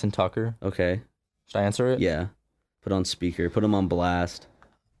 Jackson Tucker. Okay. Should I answer it? Yeah. Put on speaker. Put him on blast.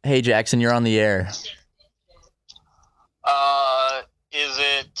 Hey, Jackson, you're on the air. Is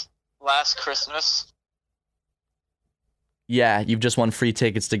it Last Christmas? Yeah, you've just won free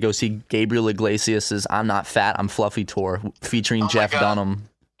tickets to go see Gabriel Iglesias' I'm Not Fat, I'm Fluffy tour featuring Jeff Dunham.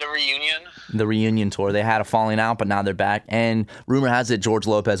 The reunion? The reunion tour. They had a falling out, but now they're back. And rumor has it George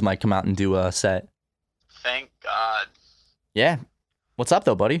Lopez might come out and do a set. Thank God. Yeah. What's up,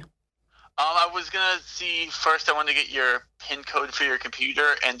 though, buddy? I was going to see, first I wanted to get your PIN code for your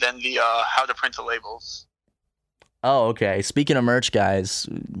computer and then the how to print the labels. Oh, okay. Speaking of merch, guys,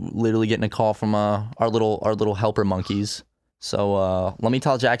 literally getting a call from our little helper monkeys. So let me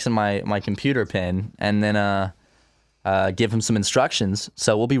tell Jackson my computer pin, and then give him some instructions.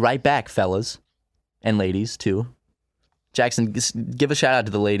 So we'll be right back, fellas and ladies too. Jackson, give a shout out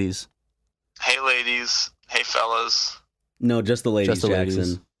to the ladies. Hey, ladies. Hey, fellas. No, just the ladies, Just the Jackson.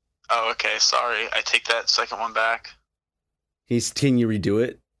 ladies. Oh, okay. Sorry. I take that second one back. Can you redo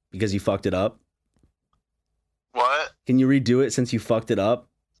it because you fucked it up? What? Can you redo it since you fucked it up?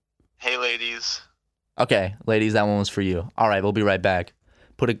 Hey, ladies. Okay, ladies, that one was for you. All right, we'll be right back.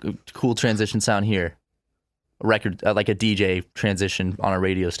 Put a cool transition sound here. A record, like a DJ transition on a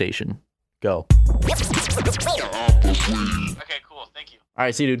radio station. Go. Okay, cool. Thank you. All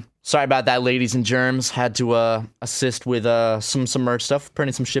right, see you, dude. Sorry about that, ladies and germs. Had to assist with some merch stuff,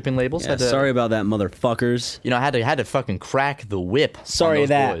 printing some shipping labels. Yeah, sorry about that, motherfuckers. You know, I had to fucking crack the whip. Sorry on those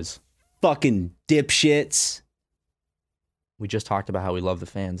that. boys. Fucking dipshits. We just talked about how we love the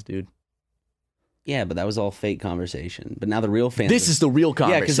fans, dude. Yeah, but that was all fake conversation. But now the real fans. This is the real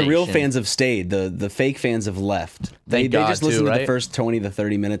conversation. Yeah, because the real fans have stayed. The fake fans have left. They God, just listened too, to the right? first 20 to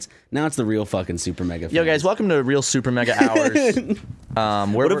 30 minutes. Now it's the real fucking super mega fans. Yo, guys, welcome to Real Super Mega Hours.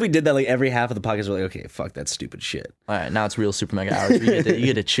 What if we did that like every half of the podcast? We're like, okay, fuck that stupid shit. All right, now it's Real Super Mega Hours. You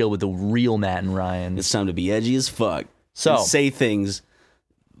get to chill with the real Matt and Ryan. It's time to be edgy as fuck. So- And say things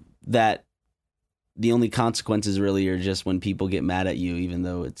that the only consequences really are just when people get mad at you, even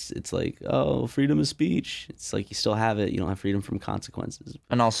though it's like, oh, freedom of speech. It's like you still have it. You don't have freedom from consequences.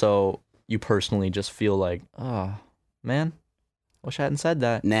 And also, you personally just feel like, oh, man, wish I hadn't said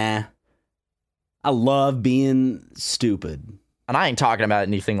that. Nah. I love being stupid. And I ain't talking about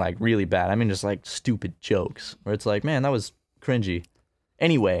anything like really bad. I mean, just like stupid jokes where it's like, man, that was cringy.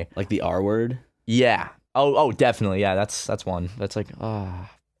 Anyway. Like the R word? Yeah. Oh, definitely. Yeah, that's one. That's like,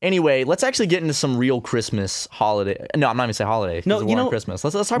 Anyway, let's actually get into some real Christmas holiday. No, I'm not even saying holiday. No, you know, Christmas.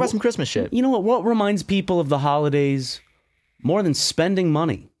 Let's talk about some Christmas shit. You know what? What reminds people of the holidays more than spending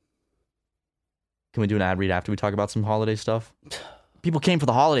money? Can we do an ad read after we talk about some holiday stuff? People came for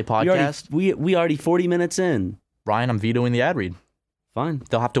the holiday podcast. We already 40 minutes in. Ryan, I'm vetoing the ad read. Fine.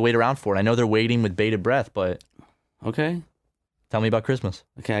 They'll have to wait around for it. I know they're waiting with bated breath, but Okay. tell me about Christmas.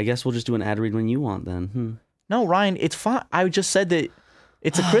 Okay, I guess we'll just do an ad read when you want then. No, Ryan, it's fine. I just said that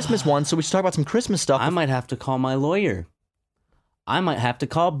it's a Christmas one, so we should talk about some Christmas stuff. I might have to call my lawyer. I might have to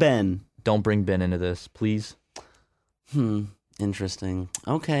call Ben. Don't bring Ben into this, please. Interesting.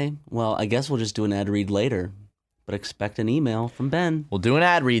 Okay, well, I guess we'll just do an ad read later. But expect an email from Ben. We'll do an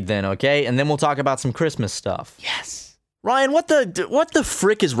ad read then, okay? And then we'll talk about some Christmas stuff. Yes. Ryan, what the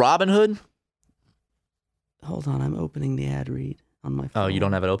frick is Robin Hood? Hold on, I'm opening the ad read on my phone. Oh, you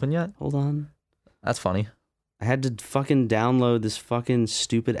don't have it open yet? Hold on. That's funny. I had to fucking download this fucking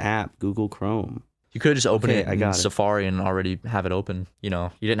stupid app, Google Chrome. You could have just opened Okay, it I in got it. Safari and already have it open. You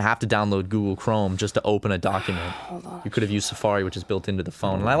know, you didn't have to download Google Chrome just to open a document. Hold on. You could have used Safari, which is built into the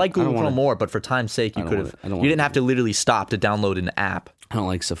phone. And I like I don't Google Chrome wanna- more, but for time's sake, you I don't could wanna- have. I don't You wanna didn't do have to literally stop to download an app. I don't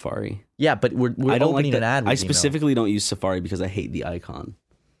like Safari. Yeah, but we're I don't like opening that. an ad. I read, you know. specifically don't use Safari because I hate the icon.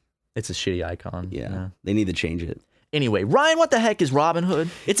 It's a shitty icon. Yeah, they need to change it. Anyway, Ryan, what the heck is Robin Hood?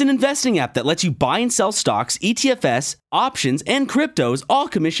 It's an investing app that lets you buy and sell stocks, ETFs, options, and cryptos, all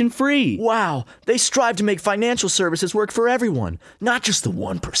commission free. Wow, they strive to make financial services work for everyone, not just the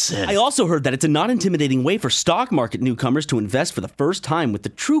 1%. I also heard that it's a not intimidating way for stock market newcomers to invest for the first time with the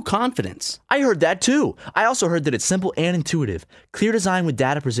true confidence. I heard that too. I also heard that it's simple and intuitive, clear design with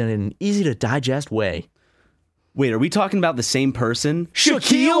data presented in an easy to digest way. Wait, are we talking about the same person?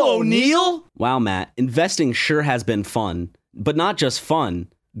 Shaquille O'Neal? Wow, Matt, investing sure has been fun, but not just fun,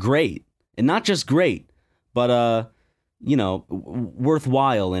 great. And not just great, but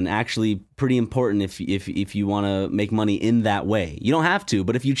worthwhile and actually pretty important if you want to make money in that way. You don't have to,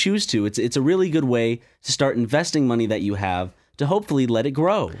 but if you choose to, it's a really good way to start investing money that you have to hopefully let it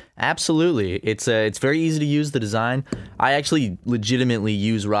grow. Absolutely. It's very easy to use, the design. I actually legitimately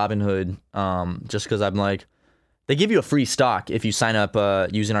use Robinhood just because I'm like, they give you a free stock if you sign up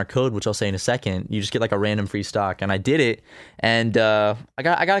using our code, which I'll say in a second. You just get like a random free stock, and I did it, and I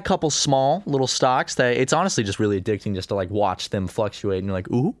got a couple small little stocks that it's honestly just really addicting just to like watch them fluctuate, and you're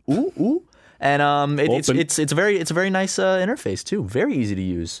like ooh ooh ooh, and it's a very nice interface too, very easy to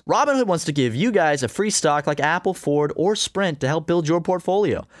use. Robinhood wants to give you guys a free stock like Apple, Ford, or Sprint to help build your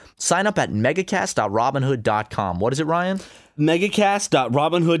portfolio. Sign up at megacast.robinhood.com. What is it, Ryan?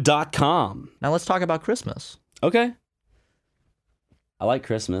 Megacast.robinhood.com. Now let's talk about Christmas. Okay. I like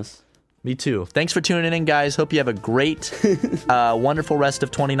Christmas. Me too. Thanks for tuning in, guys. Hope you have a great, wonderful rest of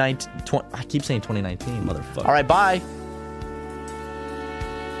 2019. I keep saying 2019. Motherfucker. All right, bye.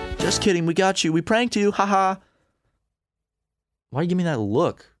 Just kidding. We got you. We pranked you. Haha. Why you give me that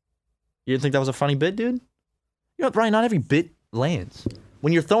look? You didn't think that was a funny bit, dude? You know, Brian, not every bit lands.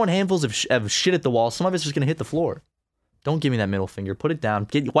 When you're throwing handfuls of shit at the wall, some of it's just gonna hit the floor. Don't give me that middle finger. Put it down.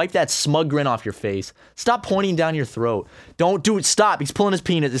 Wipe that smug grin off your face. Stop pointing down your throat. Don't do it. Stop. He's pulling his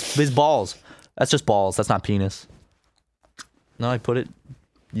penis. His balls. That's just balls. That's not penis. No,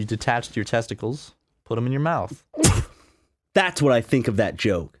 you detached your testicles. Put them in your mouth. That's what I think of that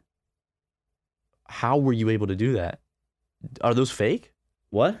joke. How were you able to do that? Are those fake?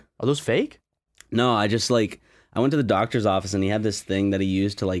 What? Are those fake? No, I just I went to the doctor's office and he had this thing that he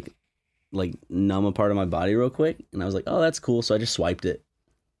used to like numb a part of my body real quick, and I was like, oh, that's cool. So I just swiped it.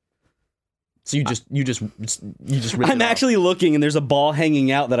 So you just ripped I'm it actually looking, and there's a ball hanging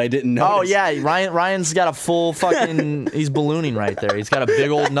out that I didn't notice. Oh yeah, Ryan's got a full fucking. He's ballooning right there. He's got a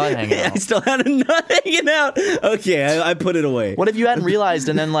big old nut hanging out. I still had a nut hanging out. Okay, I put it away. What if you hadn't realized,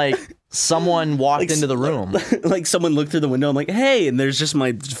 and then someone walked into the room? Like someone looked through the window. I'm like, hey, and there's just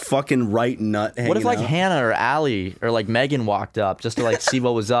my fucking right nut hanging out. What if Hannah or Allie or Megan walked up just to see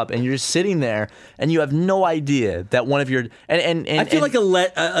what was up, and you're just sitting there, and you have no idea that one of your and I feel like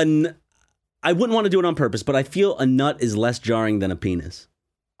I wouldn't want to do it on purpose, but I feel a nut is less jarring than a penis.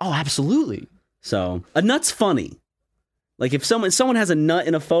 Oh, absolutely. So a nut's funny. Like if someone has a nut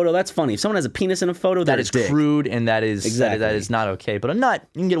in a photo, that's funny. If someone has a penis in a photo, that is crude, and that is exactly. that is not okay. But a nut,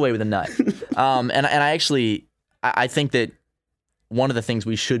 you can get away with a nut. And I think that one of the things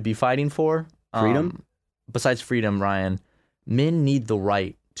we should be fighting for, freedom. Besides freedom, Ryan, men need the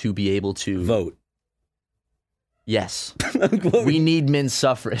right to be able to vote. Yes, we need men's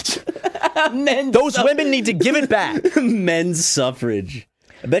suffrage. Those women need to give it back. Men's suffrage.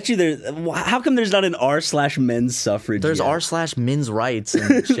 I bet you how come there's not an r/men's suffrage? There's r/men's rights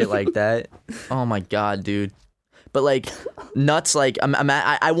and shit like that. Oh my god, dude. But nuts,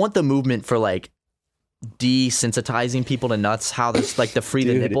 I want the movement for desensitizing people to nuts. How there's the free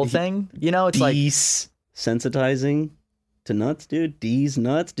the nipple thing. You know, it's desensitizing to nuts, dude. D's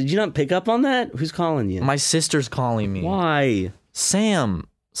nuts. Did you not pick up on that? Who's calling you? My sister's calling me. Why? Sam.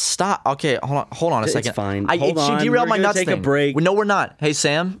 Stop. Okay, hold on a second. It's fine. She derailed my nuts thing. Take a break. No, we're not. Hey,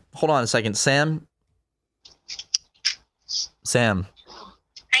 Sam. Hold on a second. Sam.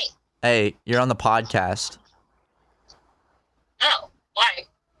 Hey. Hey, you're on the podcast. Oh, why?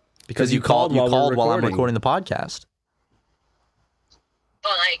 Because you called while I'm recording the podcast.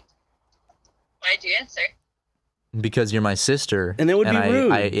 Well, why'd you answer? Because you're my sister. And it would be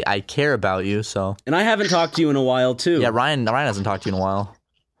rude. I care about you, so. And I haven't talked to you in a while, too. Yeah, Ryan hasn't talked to you in a while.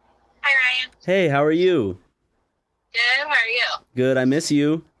 Hi, Ryan. Hey, how are you? Good, how are you? Good, I miss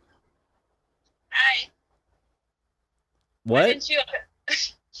you. Hi. What? Why didn't you... I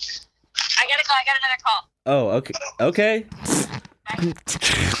gotta go, I got another call. Oh, okay.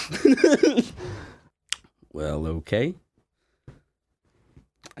 Well, okay.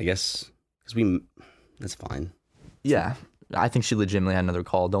 I guess, because that's fine. Yeah, I think she legitimately had another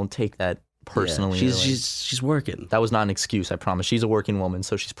call. Don't take that personally. Yeah, she's working. That was not an excuse, I promise. She's a working woman,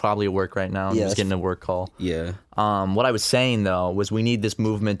 so she's probably at work right now. Yeah, she's getting a work call. Yeah. What I was saying though was we need this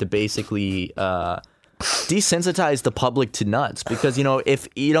movement to basically desensitize the public to nuts, because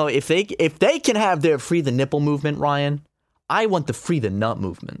if they can have their free the nipple movement, Ryan, I want the free the nut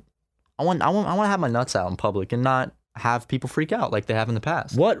movement. I want to have my nuts out in public and not have people freak out like they have in the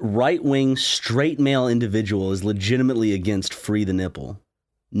past. What right-wing straight male individual is legitimately against free the nipple?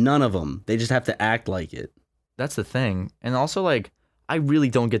 None of them. They just have to act like it. That's the thing. And also, I really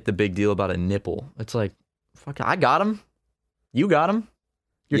don't get the big deal about a nipple. It's fuck, I got him. You got him.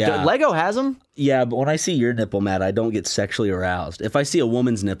 Lego has them. Yeah, but when I see your nipple, Matt, I don't get sexually aroused. If I see a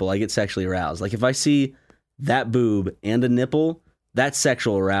woman's nipple, I get sexually aroused. If I see that boob and a nipple, that's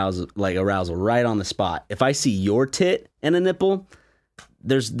sexual arousal right on the spot. If I see your tit and a nipple,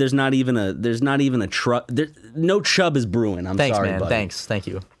 there's not even a no chub is brewing. Thanks, sorry, man. buddy. Thanks, thank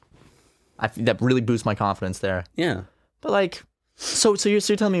you. That really boosts my confidence there. Yeah, but so you're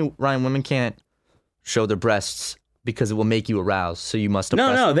telling me, Ryan, women can't show their breasts because it will make you aroused, so you must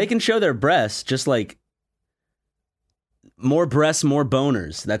oppress them? They can show their breasts, just more breasts, more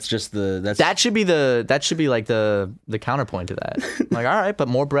boners. That should be the counterpoint to that. All right, but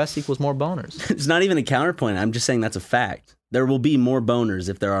more breasts equals more boners. It's not even a counterpoint. I'm just saying that's a fact. There will be more boners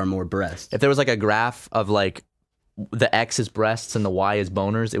if there are more breasts. If there was a graph of the X is breasts and the Y is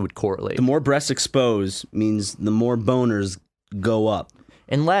boners, it would correlate. The more breasts exposed means the more boners go up.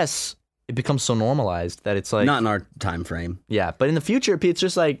 Unless it becomes so normalized that it's not in our time frame. Yeah, but in the future, it's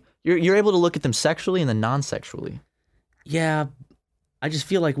just you're able to look at them sexually and then non-sexually. Yeah, I just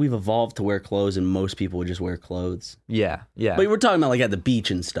feel like we've evolved to wear clothes, and most people would just wear clothes. Yeah. But we're talking about at the beach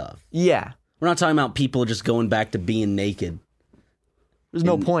and stuff. Yeah. We're not talking about people just going back to being naked. There's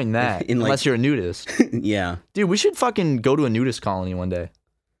no point in that unless you're a nudist. Yeah. Dude, we should fucking go to a nudist colony one day.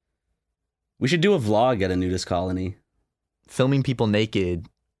 We should do a vlog at a nudist colony. Filming people naked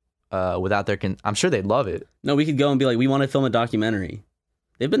without their... I'm sure they'd love it. No, we could go and be like, we want to film a documentary.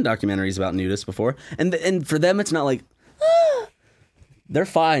 They've been documentaries about nudists before. And for them, it's not like... They're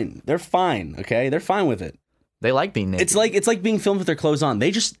fine. They're fine, okay? They're fine with it. They like being naked. It's like being filmed with their clothes on.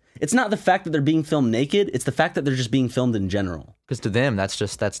 It's not the fact that they're being filmed naked. It's the fact that they're just being filmed in general. Because to them, that's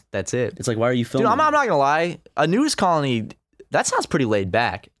it. It's like, why are you filming? Dude, I'm not gonna lie. A nudist colony, that sounds pretty laid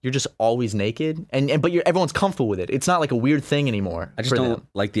back. You're just always naked, but everyone's comfortable with it. It's not like a weird thing anymore. I just don't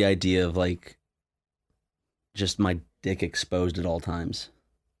like the idea of like just my dick exposed at all times.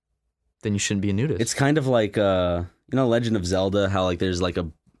 Then you shouldn't be a nudist. It's kind of like Legend of Zelda, how like there's like a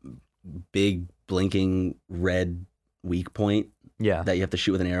big blinking red weak point that you have to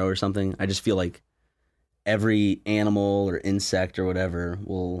shoot with an arrow or something. I just feel like every animal or insect or whatever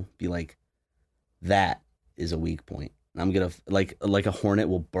will be like, that is a weak point. I'm gonna like a hornet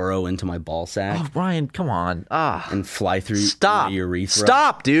will burrow into my ball sack. Oh, Ryan, come on. And fly through my urethra.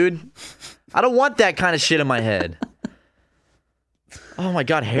 Stop, dude. I don't want that kind of shit in my head. Oh my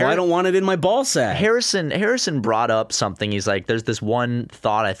God, I don't want it in my ball sack. Harrison brought up something. He's like, there's this one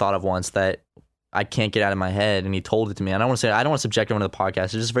thought I thought of once that I can't get out of my head, and he told it to me. And I don't want to subject him to the podcast.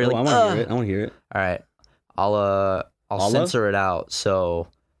 It's just very I want to hear it. All right, I'll censor it out. So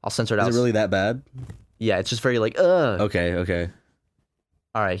I'll censor it out. Is it really that bad? Yeah, it's just very like, Okay.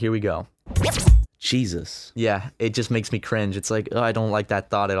 All right, here we go. Jesus. Yeah, it just makes me cringe. It's like, I don't like that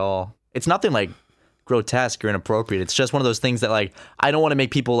thought at all. It's nothing like grotesque or inappropriate. It's just one of those things that like I don't want to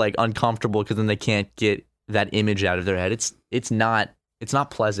make people like uncomfortable because then they can't get that image out of their head. It's not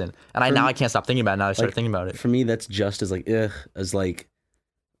pleasant. And I can't stop thinking about it now. I started thinking about it. For me, that's just as like as like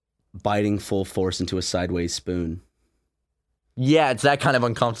biting full force into a sideways spoon. Yeah, it's that kind of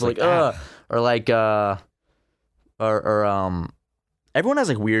uncomfortable. Or like everyone has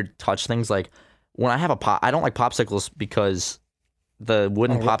like weird touch things. Like when I have I don't like popsicles because the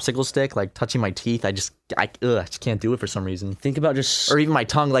wooden popsicle stick, like touching my teeth, I just can't do it for some reason. Think about just... Or even my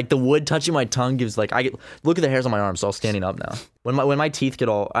tongue, like the wood touching my tongue gives like, look at the hairs on my arms, so I'm standing up now. When my teeth get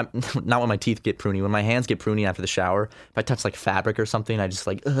not when my teeth get pruny, when my hands get pruny after the shower, if I touch like fabric or something, I just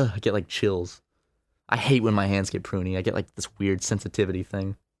like, I get like chills. I hate when my hands get pruny. I get like this weird sensitivity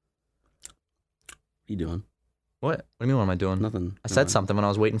thing. What are you doing? What? What do you mean, what am I doing? Nothing. I said something when I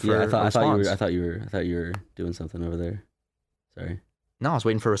was waiting for a response. I thought you were doing something over there. Sorry. No, I was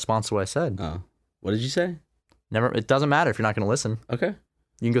waiting for a response to what I said. Oh. What did you say? Never. It doesn't matter if you're not going to listen. Okay. You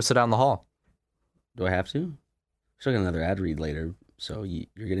can go sit out in the hall. Do I have to? Still got another ad read later, so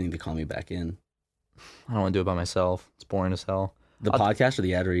you're getting to call me back in. I don't want to do it by myself. It's boring as hell. The podcast or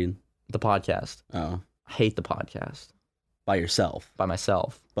the ad read? The podcast. Oh. I hate the podcast. By yourself? By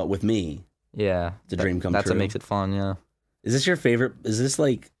myself. But with me? Yeah. It's a dream come true. That's what makes it fun, yeah. Is this your favorite? Is this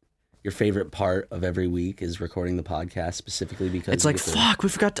like your favorite part of every week is recording the podcast specifically because it's like, fuck, we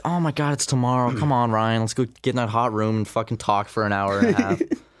forgot to, oh my God, it's tomorrow. Come on, Ryan. Let's go get in that hot room and fucking talk for an hour and a half.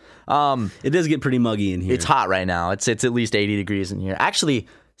 It does get pretty muggy in here. It's hot right now. It's at least 80 degrees in here. Actually,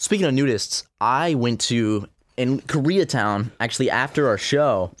 speaking of nudists, I went to, in Koreatown, actually after our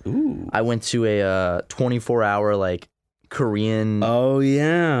show, I went to a 24-hour like Korean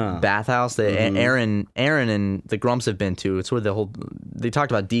bathhouse that Aaron and the Grumps have been to. It's where they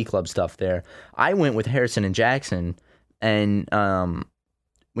talked about D Club stuff there. I went with Harrison and Jackson, and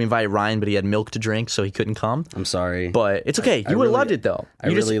we invited Ryan, but he had milk to drink, so he couldn't come. I'm sorry, but it's okay. You would have loved it though. I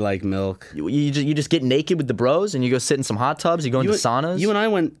really like milk. You just get naked with the bros, and you go sit in some hot tubs. You go into saunas. You and I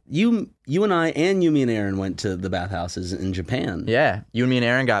went. You and I and Yumi and Aaron went to the bathhouses in Japan. Yeah, you and me and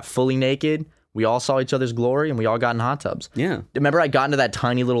Aaron got fully naked. We all saw each other's glory, and we all got in hot tubs. Yeah. Remember I got into that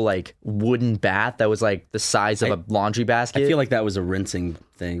tiny little, like, wooden bath that was, like, the size of a laundry basket? I feel like that was a rinsing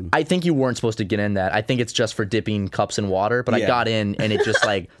thing. I think you weren't supposed to get in that. I think it's just for dipping cups in water, but I got in, and it just,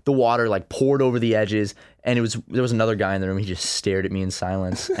 like, the water, like, poured over the edges, and there was another guy in the room. He just stared at me in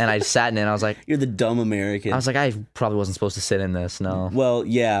silence, and I sat in it, and I was like... You're the dumb American. I was like, I probably wasn't supposed to sit in this, no. Well,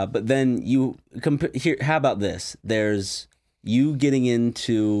 yeah, but then here, how about this? There's... you getting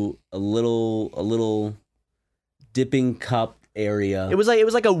into a little dipping cup area. It was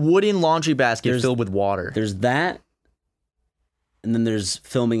like a wooden laundry basket filled with water. There's that, and then there's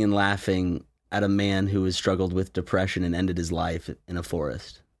filming and laughing at a man who has struggled with depression and ended his life in a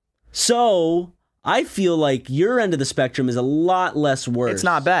forest. So I feel like your end of the spectrum is a lot less worse. It's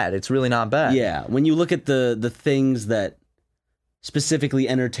not bad. It's really not bad. Yeah, when you look at the things that specifically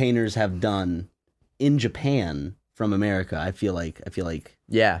entertainers have done in Japan from America, I feel like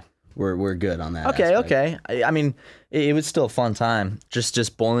yeah, we're good on that. Okay, aspect. okay. I mean, it was still a fun time.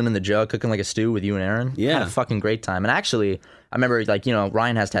 Just boiling in the jug, cooking like a stew with you and Aaron. Yeah. Had a fucking great time. And actually, I remember, like, you know,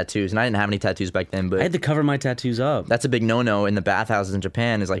 Ryan has tattoos, and I didn't have any tattoos back then, but I had to cover my tattoos up. that's a big no-no in the bathhouses in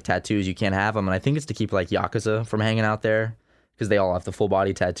Japan is, like, tattoos. You can't have them, and I think it's to keep, like, Yakuza from hanging out there because they all have the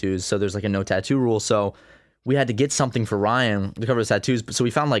full-body tattoos, so there's, like, a no-tattoo rule, so we had to get something for Ryan to cover his tattoos, so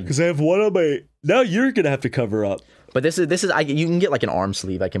we found, like... Because I have one on my... Now you're going to have to cover up. But this is you can get, like, an arm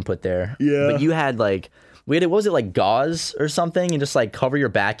sleeve I can put there. Yeah. But you had, like... what was it, like gauze or something? And just like cover your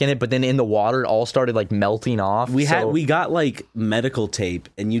back in it, but then in the water it all started like melting off. We got like medical tape,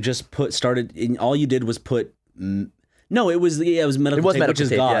 and you just all you did was put no, it was medical tape, which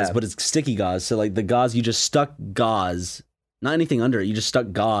is gauze, but it's sticky gauze. So like the gauze, you just stuck gauze, not anything under it. You just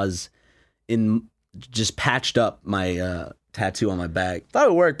stuck gauze in, just patched up my tattoo on my back. Thought it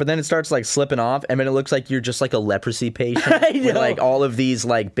would work, but then it starts like slipping off, and then it looks like you're just like a leprosy patient with like all of these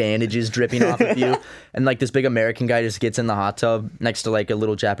like bandages dripping off of you, and like this big American guy just gets in the hot tub next to like a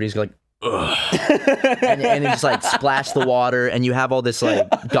little Japanese guy, like, ugh. and it just like splash the water, and you have all this like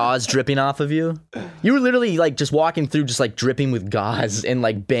gauze dripping off of you. You were literally like just walking through, just like dripping with gauze and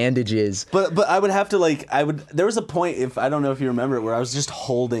like bandages. But I would have to there was a point, I don't know if you remember it, where I was just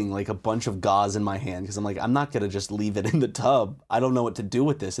holding like a bunch of gauze in my hand because I'm like, I'm not gonna just leave it in the tub. I don't know what to do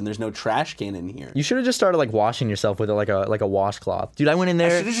with this, and there's no trash can in here. You should have just started like washing yourself with like a washcloth, dude. I went in there.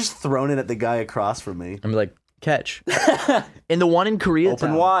 I should have just thrown it at the guy across from me. I'm like, catch. In the one in Koreatown.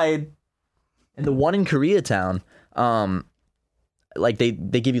 Open wide. And the one in Koreatown, like they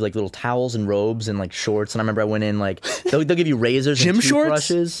give you like little towels and robes and like shorts. And I remember I went in, like they'll give you razors Gym and shorts?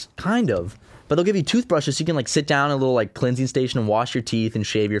 toothbrushes, kind of. But they'll give you toothbrushes so you can like sit down in a little like cleansing station and wash your teeth and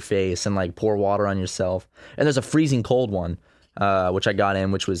shave your face and like pour water on yourself. And there's a freezing cold one, which I got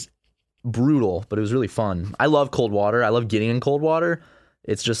in, which was brutal, but it was really fun. I love cold water. I love getting in cold water.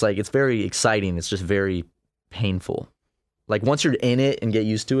 It's just like, it's very exciting. It's just very painful. Like once you're in it and get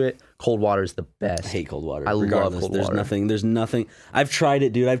used to it, cold water is the best. I hate cold water. I love cold water. There's nothing. I've tried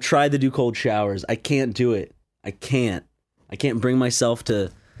it, dude. I've tried to do cold showers. I can't do it. I can't bring myself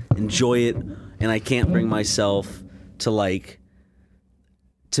to enjoy it, and I can't bring myself to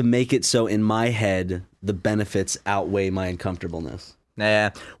to make it so in my head the benefits outweigh my uncomfortableness. Yeah.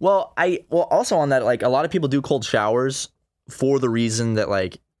 Well, also on that, like a lot of people do cold showers for the reason that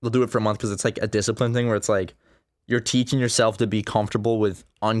like they'll do it for a month because it's like a discipline thing where it's like you're teaching yourself to be comfortable with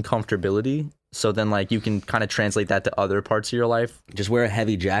uncomfortability. So then like you can kind of translate that to other parts of your life. Just wear a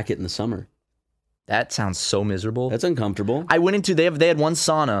heavy jacket in the summer. That sounds so miserable. That's uncomfortable. I went into, they had one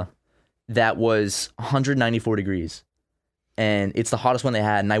sauna that was 194 degrees. And it's the hottest one they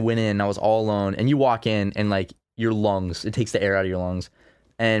had. And I went in and I was all alone. And you walk in and like your lungs, it takes the air out of your lungs.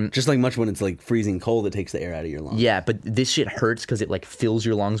 And just like much when it's like freezing cold, it takes the air out of your lungs. Yeah, but this shit hurts because it like fills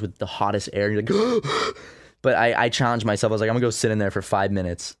your lungs with the hottest air. And you're like, but I challenged myself. I was like, I'm gonna go sit in there for 5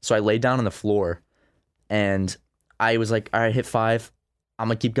 minutes. So I laid down on the floor and I was like, all right, hit 5. I'm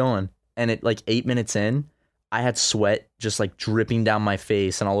gonna keep going. And at like 8 minutes in, I had sweat just like dripping down my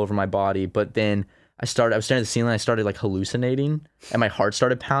face and all over my body. But then I was staring at the ceiling. I started like hallucinating and my heart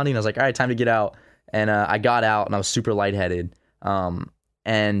started pounding. I was like, all right, time to get out. And I got out and I was super lightheaded.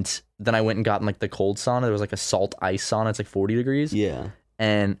 And then I went and got in like the cold sauna. There was like a salt ice sauna. It's like 40 degrees. Yeah.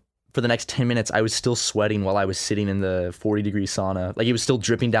 And for the next 10 minutes, I was still sweating while I was sitting in the 40-degree sauna. Like, it was still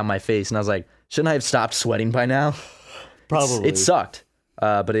dripping down my face. And I was like, shouldn't I have stopped sweating by now? Probably. It sucked.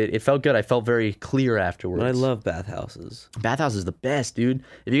 But it felt good. I felt very clear afterwards. But I love bathhouses. Bathhouses is the best, dude.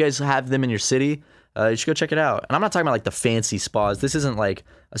 If you guys have them in your city, you should go check it out. And I'm not talking about, like, the fancy spas. This isn't, like,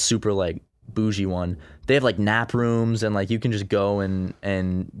 a super, like, bougie one. They have, like, nap rooms. And, like, you can just go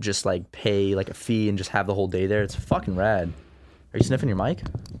and just, like, pay, like, a fee and just have the whole day there. It's fucking rad. Are you sniffing your mic?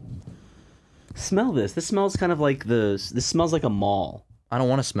 Smell this. This smells kind of like this smells like a mall. I don't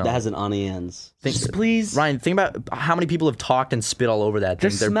want to smell that it. has an Oniens. Please, Ryan, think about how many people have talked and spit all over that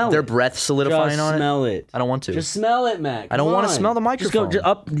thing. Just smell their it. breath solidifying just on it. Smell it. I don't want to. Just smell it, Mac. I don't want to smell the microphone. Just go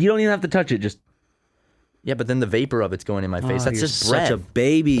up. You don't even have to touch it. Just. Yeah, but then the vapor of it's going in my face. That's you're just breath. such a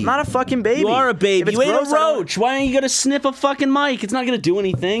baby. I'm not a fucking baby. You are a baby. You ain't gross, a roach. Why aren't you gonna sniff a fucking mic? It's not gonna do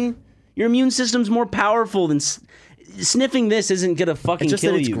anything. Your immune system's more powerful than sniffing. This isn't gonna fucking it's just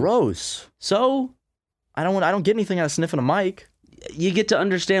kill that it's you. Gross. So I don't get anything out of sniffing a mic. You get to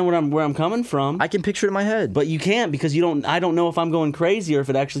understand where I'm coming from. I can picture it in my head, but you can't because you don't. I don't know if I'm going crazy or if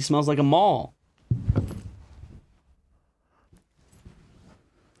it actually smells like a mall.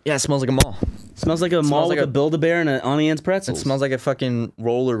 Yeah, it smells like a mall. Smells like a mall with a Build-A-Bear and an Oniens pretzels. It smells like a fucking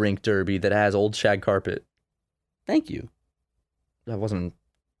roller rink derby that has old shag carpet. Thank you. That wasn't.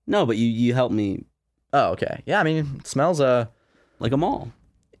 No, but you helped me. Oh, okay. Yeah, I mean, it smells like a mall.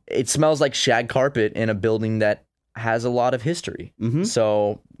 it smells like shag carpet in a building that has a lot of history. Mm-hmm.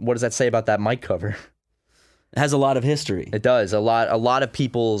 So what does that say about that mic cover? It has a lot of history. It does. A lot of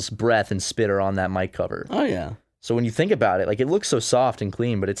people's breath and spit are on that mic cover. Oh, yeah. So when you think about it, like, it looks so soft and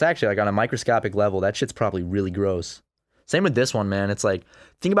clean, but it's actually, like, on a microscopic level, that shit's probably really gross. Same with this one, man. It's like,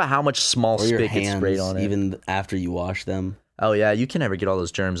 think about how much small Or your spit hands, gets sprayed on it. even after you wash them. Oh, yeah. You can never get all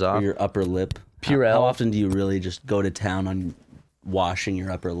those germs off. Or your upper lip. Purell. How often do you really just go to town on washing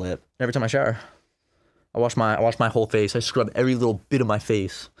your upper lip? Every time I shower. I wash my whole face. I scrub every little bit of my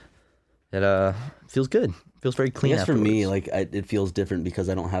face. It feels good. Feels very clean. I guess afterwards. for me, like, it feels different because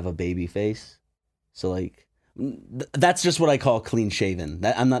I don't have a baby face. So, like, that's just what I call clean shaven.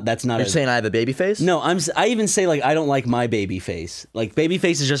 That's not. You're saying I have a baby face? No, I even say, like, I don't like my baby face. Like, baby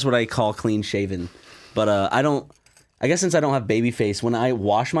face is just what I call clean shaven. But I guess since I don't have baby face, when I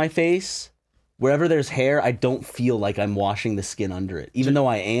wash my face, wherever there's hair, I don't feel like I'm washing the skin under it. Even though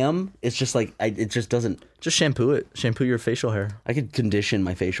I am, it's just like, it just doesn't. Just shampoo it. Shampoo your facial hair. I could condition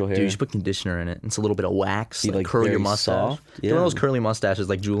my facial hair. Dude, you should put conditioner in it. It's a little bit of wax. Be, like, curl your very mustache. soft. Get one of those curly mustaches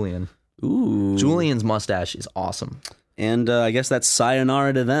like Julian. Ooh. Julian's mustache is awesome. And I guess that's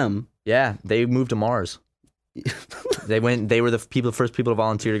sayonara to them. Yeah, they moved to Mars. They were the first people to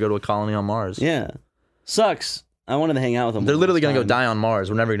volunteer to go to a colony on Mars. Yeah. Sucks. I wanted to hang out with them. They're literally going to go die on Mars.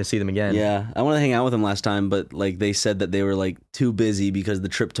 We're never going to see them again. Yeah, I wanted to hang out with them last time, but like they said that they were like too busy because the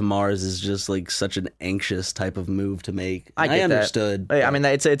trip to Mars is just like such an anxious type of move to make. I understood. Hey, I mean,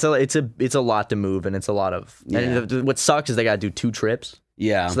 it's a lot to move, and it's a lot of. Yeah. And what sucks is they got to do 2 trips.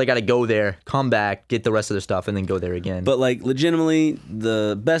 Yeah. So they got to go there, come back, get the rest of their stuff, and then go there again. But like legitimately,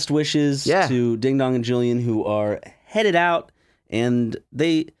 the best wishes to Ding Dong and Julian who are headed out, and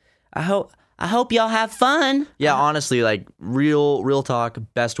I hope y'all have fun. Yeah, honestly, like real talk.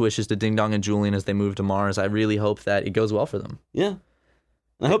 Best wishes to Ding Dong and Julian as they move to Mars. I really hope that it goes well for them. Yeah,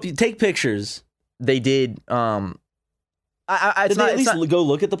 I hope you take pictures. They did. Did they at least go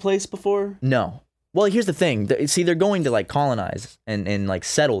look at the place before? No. Well, here's the thing. See, they're going to like colonize and like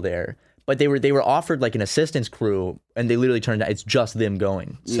settle there, but they were offered like an assistance crew, and they literally turned out it's just them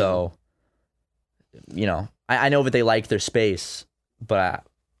going. Yeah. So, you know, I know that they like their space, but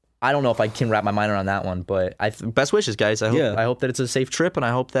I don't know if I can wrap my mind around that one. But best wishes, guys. I hope that it's a safe trip, and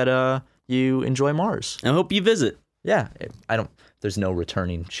I hope that you enjoy Mars. I hope you visit. Yeah, there's no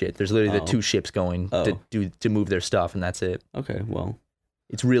returning shit. There's literally the 2 ships going to move their stuff, and that's it. Okay, well,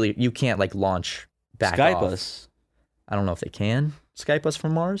 it's really, you can't like launch back Skype off. us. I don't know if they can Skype us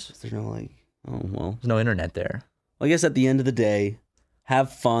from Mars. There's no there's no internet there. Well, I guess at the end of the day,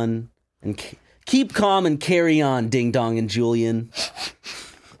 have fun and keep calm and carry on, Ding Dong and Julian.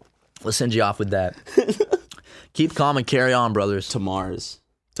 Let's send you off with that. Keep calm and carry on, brothers. To Mars.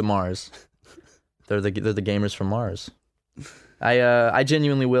 To Mars. They're the gamers from Mars. I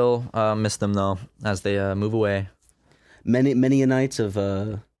genuinely will miss them though as they move away. Many nights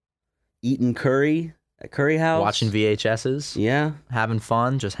of eating curry at Curry House, watching VHSs, yeah, having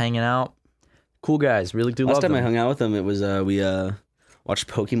fun, just hanging out. Cool guys, really do love them. Last time I hung out with them, it was we watched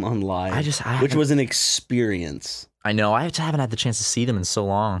Pokemon Live, which was an experience. I know. I just haven't had the chance to see them in so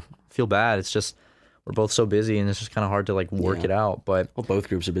long. I feel bad. It's just we're both so busy, and it's just kind of hard to like work it out. But both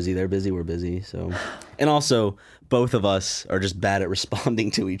groups are busy. They're busy. We're busy. So, and also both of us are just bad at responding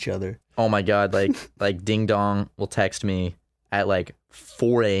to each other. Oh my god! Like Ding Dong will text me at like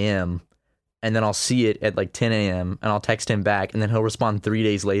 4 a.m. and then I'll see it at like 10 a.m. and I'll text him back, and then he'll respond 3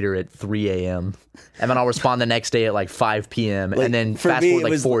 days later at 3 a.m. and then I'll respond the next day at like 5 p.m. and then fast forward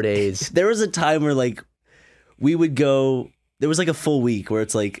like 4 days. There was a time where like we would go. There was like a full week where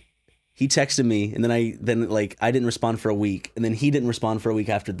it's like he texted me, and then I didn't respond for a week, and then he didn't respond for a week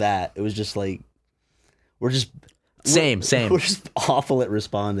after that. It was just like we're just same. We're just awful at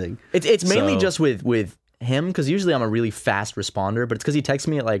responding. It's mainly just with him, because usually I'm a really fast responder, but it's because he texts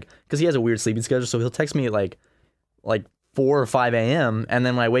me at like, because he has a weird sleeping schedule, so he'll text me at like 4 or 5 a.m. and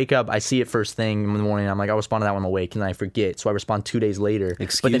then when I wake up, I see it first thing in the morning. I'm like, I'll respond to that when I'm awake, and then I forget, so I respond 2 days later.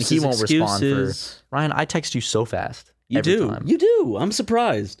 But then he won't respond for Ryan. I text you so fast. You do. I'm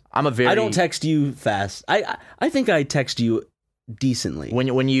surprised. I don't text you fast. I think I text you decently.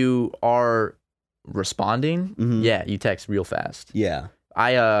 When you are responding, yeah, you text real fast. Yeah.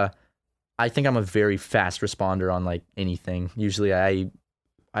 I think I'm a very fast responder on like anything. Usually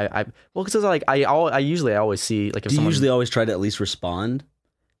because like I always see like if someone usually always try to at least respond.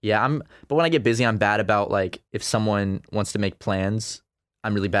 Yeah, but when I get busy, I'm bad about like if someone wants to make plans,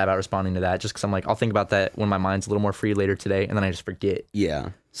 I'm really bad about responding to that, just because I'm like, I'll think about that when my mind's a little more free later today, and then I just forget. Yeah.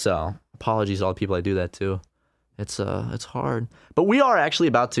 So apologies to all the people I do that to. It's hard. But we are actually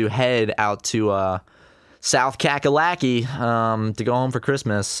about to head out to South Kakalaki to go home for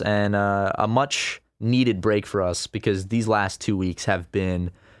Christmas, and a much needed break for us because these last 2 weeks have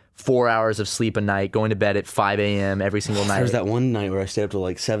been 4 hours of sleep a night, going to bed at 5 a.m. every single night. There was that one night where I stayed up till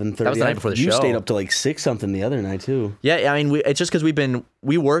like 7:30. That was the night before the show. You stayed up till like 6 something the other night too. Yeah, I mean, it's just because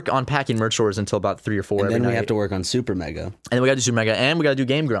we work on packing merch stores until about 3 or 4 and every then night. we have to work on Super Mega. And then we got to do Super Mega, and we got to do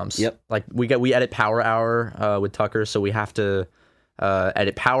Game Grumps. Yep. Like we edit Power Hour with Tucker, so we have to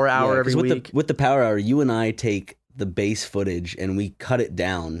edit Power Hour every week. With the Power Hour, you and I take the base footage and we cut it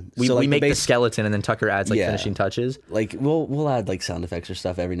down. We make the skeleton, and then Tucker adds finishing touches. Like we'll add like sound effects or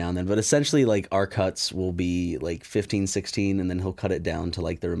stuff every now and then, but essentially like our cuts will be like 15, 16, and then he'll cut it down to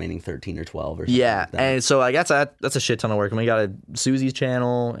like the remaining 13 or 12 or something. Yeah, like that. and so like that's a shit ton of work, and we got Susie's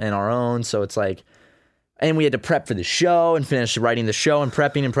channel and our own, so it's like, and we had to prep for the show and finish writing the show and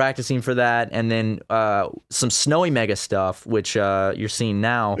prepping and practicing for that, and then some Snowy Mega stuff, which you're seeing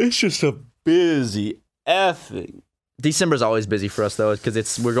now. It's just a busy effing. December's always busy for us though,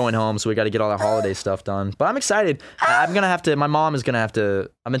 because we're going home, so we got to get all the holiday stuff done. But I'm excited. I'm gonna have to. My mom is gonna have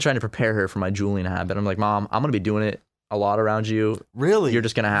to. I've been trying to prepare her for my juuling habit. I'm like, Mom, I'm gonna be doing it a lot around you. Really? You're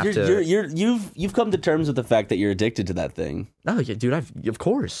just gonna have to. You've come to terms with the fact that you're addicted to that thing. Oh yeah, dude. Of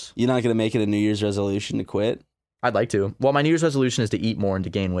course. You're not gonna make it a New Year's resolution to quit? I'd like to. Well, my New Year's resolution is to eat more and to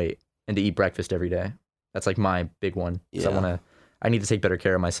gain weight and to eat breakfast every day. That's like my big one. Yeah. I need to take better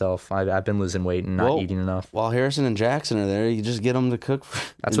care of myself. I've been losing weight and not eating enough. While Harrison and Jackson are there, you just get them to cook.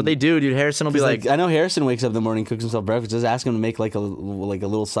 That's what they do, dude. Harrison will be like, I know Harrison wakes up in the morning, cooks himself breakfast. Just ask him to make like a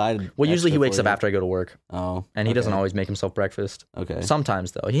little side. Well, usually he wakes up after I go to work. Oh, and he doesn't always make himself breakfast. Okay.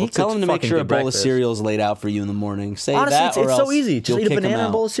 Sometimes though, he tell him to make sure a bowl of cereal is laid out for you in the morning. Say honestly, that, it's so easy. Just eat a banana,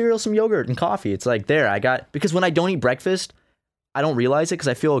 a bowl of cereal, some yogurt, and coffee. It's like because when I don't eat breakfast, I don't realize it because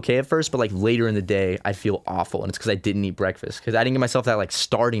I feel okay at first, but like later in the day, I feel awful, and it's because I didn't eat breakfast because I didn't give myself that like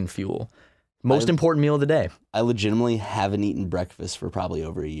starting fuel. Most important meal of the day. I legitimately haven't eaten breakfast for probably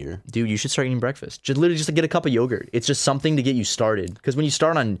over a year. Dude, you should start eating breakfast. Literally just to get a cup of yogurt. It's just something to get you started because when you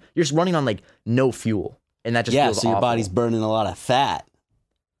start you're just running on like no fuel, and that just feels so your awful. body's burning a lot of fat.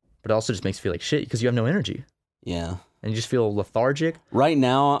 But it also just makes you feel like shit because you have no energy. Yeah. And you just feel lethargic. Right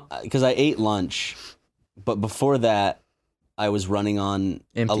now, because I ate lunch, but before that, I was running on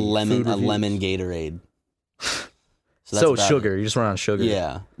a lemon Gatorade. So sugar. You just run on sugar.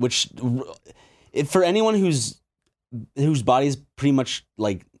 Yeah. Which, for anyone whose body's pretty much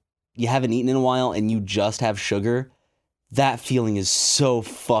like you haven't eaten in a while and you just have sugar, that feeling is so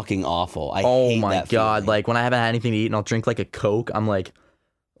fucking awful. I hate my that God. feeling. Like when I haven't had anything to eat and I'll drink like a Coke, I'm like,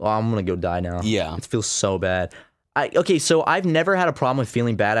 well, I'm going to go die now. Yeah. It feels so bad. So I've never had a problem with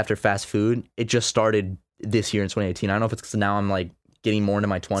feeling bad after fast food. It just started this year in 2018. I don't know if it's because now I'm like getting more into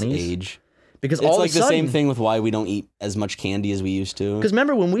my 20s. It's age. Because it's all like of a sudden, the same thing with why we don't eat as much candy as we used to. Because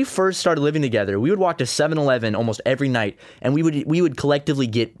remember when we first started living together, we would walk to 7-Eleven almost every night, and we would collectively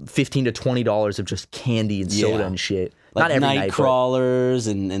get $15 to $20 of just candy and soda and shit. Like not every night night, crawlers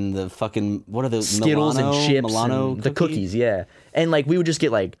and the fucking what are those Skittles Milano, and chips Milano and the cookies, yeah. And like we would just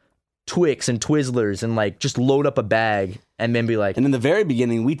get like Twix and Twizzlers and like just load up a bag and then be like. And in the very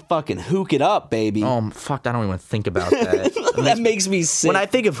beginning, we'd fucking hook it up, baby. Oh fuck! I don't even think about that. That makes me sick. When I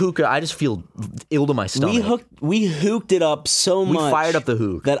think of hookah, I just feel ill to my stomach. We hooked it up so much. We fired up the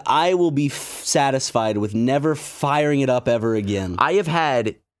hook that I will be satisfied with never firing it up ever again. I have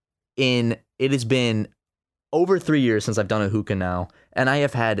had it has been over 3 years since I've done a hookah now, and I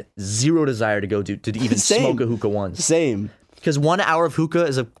have had zero desire to go to even smoke a hookah once. Same. Because 1 hour of hookah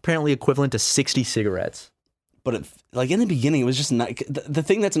is apparently equivalent to 60 cigarettes. But like in the beginning, it was just nice. The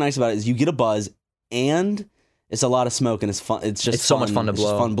thing that's nice about it is you get a buzz, and it's a lot of smoke, and it's fun. It's so much fun to blow.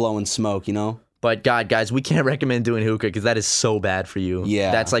 It's just fun blowing smoke, you know. But God, guys, we can't recommend doing hookah because that is so bad for you.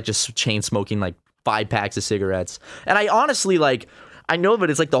 Yeah, that's like just chain smoking like 5 packs of cigarettes. And I honestly like. I know that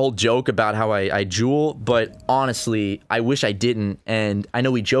it's like the whole joke about how I jewel, but honestly, I wish I didn't. And I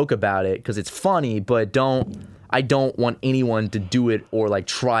know we joke about it because it's funny, but I don't want anyone to do it or like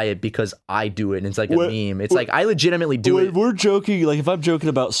try it because I do it. And it's like a meme. It's like I legitimately do it. We're joking. Like if I'm joking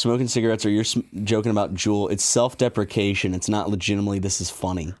about smoking cigarettes or you're joking about Juul, it's self-deprecation. It's not legitimately this is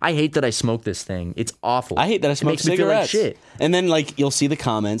funny. I hate that I smoke this thing. It's awful. I hate that I smoke cigarettes. Me feel like shit. And then like you'll see the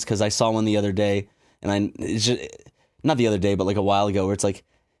comments because I saw one the other day, and it's just not the other day, but like a while ago, where it's like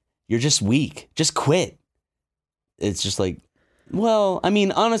you're just weak. Just quit. It's just like. Well, I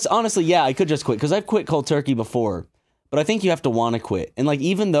mean, honestly, yeah, I could just quit because I've quit cold turkey before, but I think you have to want to quit. And like,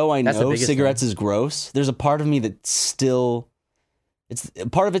 even though I know cigarettes is gross, there's a part of me that still,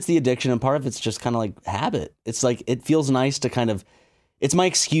 part of it's the addiction and part of it's just kind of like habit. It's like, it feels nice to kind of, It's my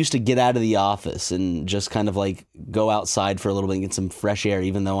excuse to get out of the office and just kind of like go outside for a little bit and get some fresh air,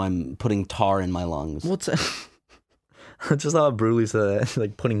 even though I'm putting tar in my lungs. What's I just thought brutally said that,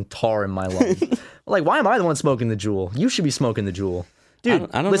 like putting tar in my lungs. Like, why am I the one smoking the Juul? You should be smoking the Juul. Dude,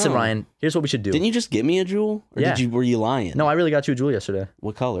 I don't listen, know. Ryan, here's what we should do. Didn't you just give me a Juul? Or Yeah. were you lying? No, I really got you a Juul yesterday.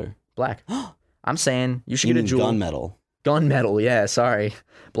 What color? Black. I'm saying you should You get a mean Juul. gunmetal. Gunmetal, yeah, sorry.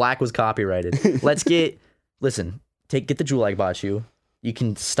 Black was copyrighted. Listen, get the Juul I bought you. You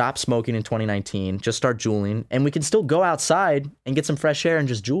can stop smoking in 2019. Just start juuling, and we can still go outside and get some fresh air and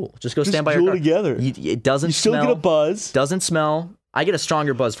just Juul. Just go stand by your car. together. It doesn't You still smell. get a buzz. Doesn't smell. I get a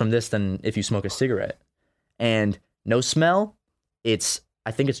stronger buzz from this than if you smoke a cigarette. And no smell. I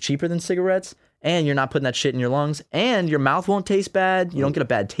think it's cheaper than cigarettes. And you're not putting that shit in your lungs. And your mouth won't taste bad. You don't get a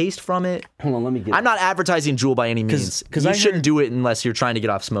bad taste from it. Hold on, let me get I'm not advertising Juul by any means. 'cause You I shouldn't heard- do it unless you're trying to get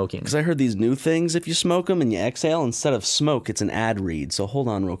off smoking. Because I heard these new things, if you smoke them and you exhale, instead of smoke, it's an ad read. So hold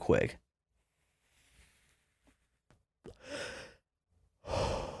on real quick.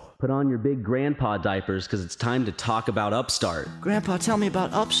 Put on your big grandpa diapers because it's time to talk about Upstart. Grandpa, tell me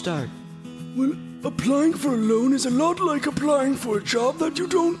about Upstart. Well, applying for a loan is a lot like applying for a job that you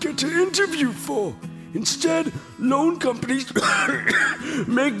don't get to interview for. Instead, loan companies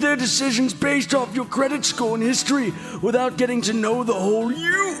make their decisions based off your credit score and history without getting to know the whole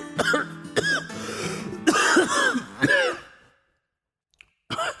you.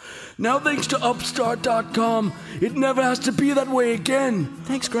 Now, thanks to Upstart.com, it never has to be that way again.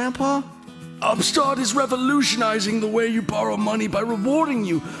 Thanks, Grandpa. Upstart is revolutionizing the way you borrow money by rewarding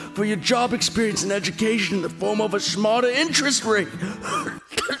you for your job experience and education in the form of a smarter interest rate.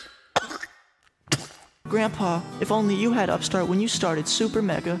 Grandpa, if only you had Upstart when you started Super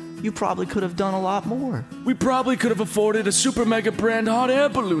Mega, you probably could have done a lot more. We probably could have afforded a Super Mega brand hot air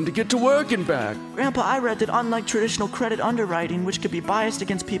balloon to get to work and back. Grandpa, I read that unlike traditional credit underwriting, which could be biased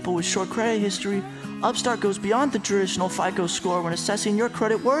against people with short credit history, Upstart goes beyond the traditional FICO score when assessing your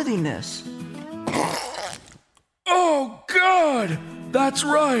credit worthiness. Oh, God! That's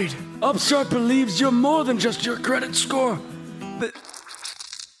right! Upstart believes you're more than just your credit score.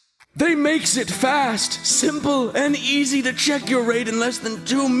 They makes it fast, simple, and easy to check your rate in less than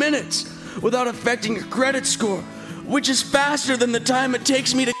 2 minutes without affecting your credit score, which is faster than the time it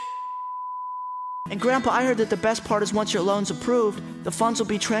takes me to... And Grandpa, I heard that the best part is once your loan's approved, the funds will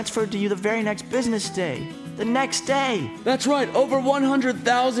be transferred to you the very next business day. The next day! That's right, over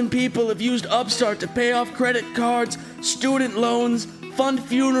 100,000 people have used Upstart to pay off credit cards, student loans, fund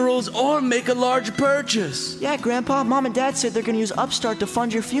funerals, or make a large purchase. Yeah, Grandpa, Mom and Dad said they're gonna use Upstart to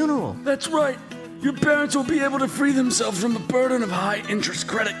fund your funeral. That's right. Your parents will be able to free themselves from the burden of high-interest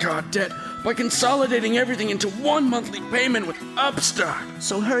credit card debt by consolidating everything into one monthly payment with Upstart.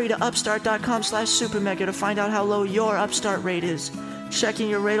 So hurry to upstart.com/supermega to find out how low your Upstart rate is. Checking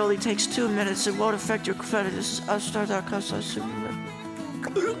your rate only takes 2 minutes. It won't affect your credit. This is upstart.com/supermega.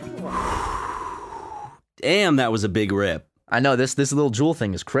 Damn, that was a big rip. I know this little Juul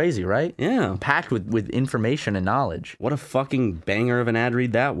thing is crazy, right? Yeah. Packed with information and knowledge. What a fucking banger of an ad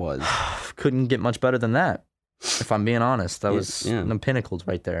read that was. Couldn't get much better than that. If I'm being honest, that was the pinnacles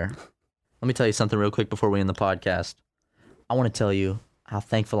right there. Let me tell you something real quick before we end the podcast. I want to tell you how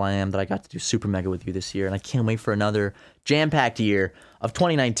thankful I am that I got to do Super Mega with you this year, and I can't wait for another jam-packed year of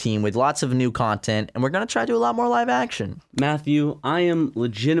 2019 with lots of new content, and we're going to try to do a lot more live action. Matthew, I am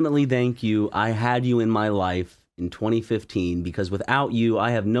legitimately thank you. I had you in my life in 2015 because without you,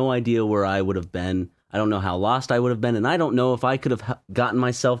 I have no idea where I would have been. I don't know how lost I would have been, and I don't know if I could have gotten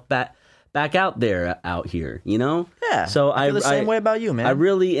myself back out there, out here, you know? Yeah. So I feel the same way about you, man. I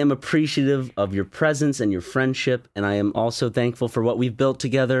really am appreciative of your presence and your friendship, and I am also thankful for what we've built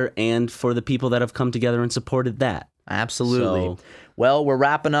together and for the people that have come together and supported that. Absolutely. Well, we're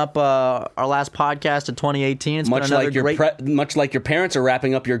wrapping up our last podcast of 2018. It's much been another like much like your parents are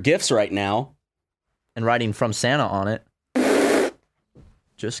wrapping up your gifts right now. And writing From Santa on it.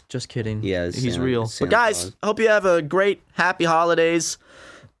 Just kidding. Yeah, he's Santa, real. Santa but guys, Claus. hope you have a great, happy holidays.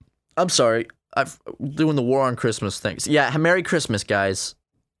 I'm sorry, I'm doing the war on Christmas things. Yeah, Merry Christmas, guys.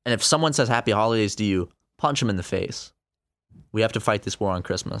 And if someone says Happy Holidays to you, punch them in the face. We have to fight this war on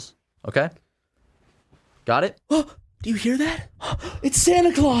Christmas. Okay? Got it? Oh, do you hear that? It's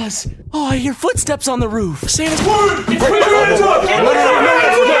Santa Claus. Oh, I hear footsteps on the roof. Santa's...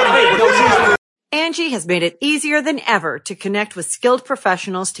 Angie has made it easier than ever to connect with skilled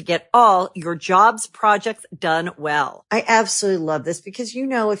professionals to get all your jobs projects done well. I absolutely love this because, you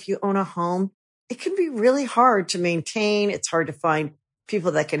know, if you own a home, it can be really hard to maintain. It's hard to find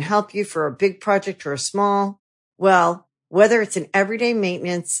people that can help you for a big project or a small. Well, whether it's in everyday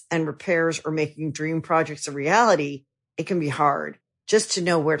maintenance and repairs or making dream projects a reality, it can be hard. just to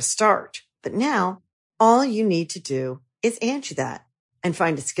know where to start. But now, all you need to do is Angie that and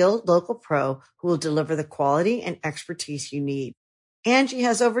find a skilled local pro who will deliver the quality and expertise you need. Angie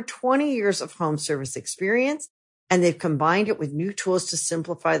has over 20 years of home service experience, and they've combined it with new tools to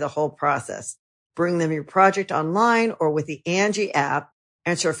simplify the whole process. Bring them your project online or with the Angie app,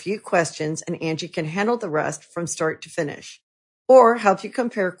 answer a few questions, and Angie can handle the rest from start to finish. Or help you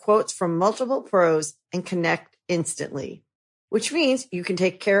compare quotes from multiple pros and connect instantly, which means you can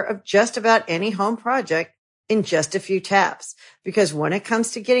take care of just about any home project in just a few taps. Because when it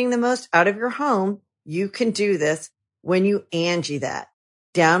comes to getting the most out of your home, you can do this when you Angie that.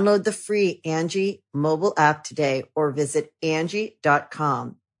 Download the free Angie mobile app today or visit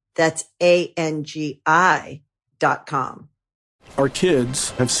Angie.com. That's ANGI.com. Our kids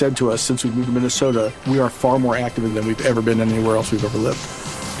have said to us since we moved to Minnesota, we are far more active than we've ever been anywhere else we've ever lived.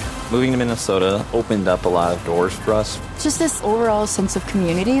 Moving to Minnesota opened up a lot of doors for us. Just this overall sense of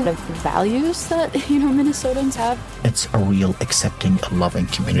community, of values that, Minnesotans have. It's a real accepting, loving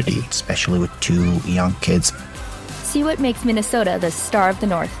community, especially with 2 young kids. See what makes Minnesota the star of the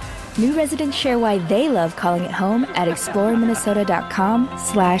North. New residents share why they love calling it home at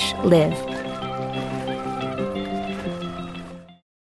exploreminnesota.com/live.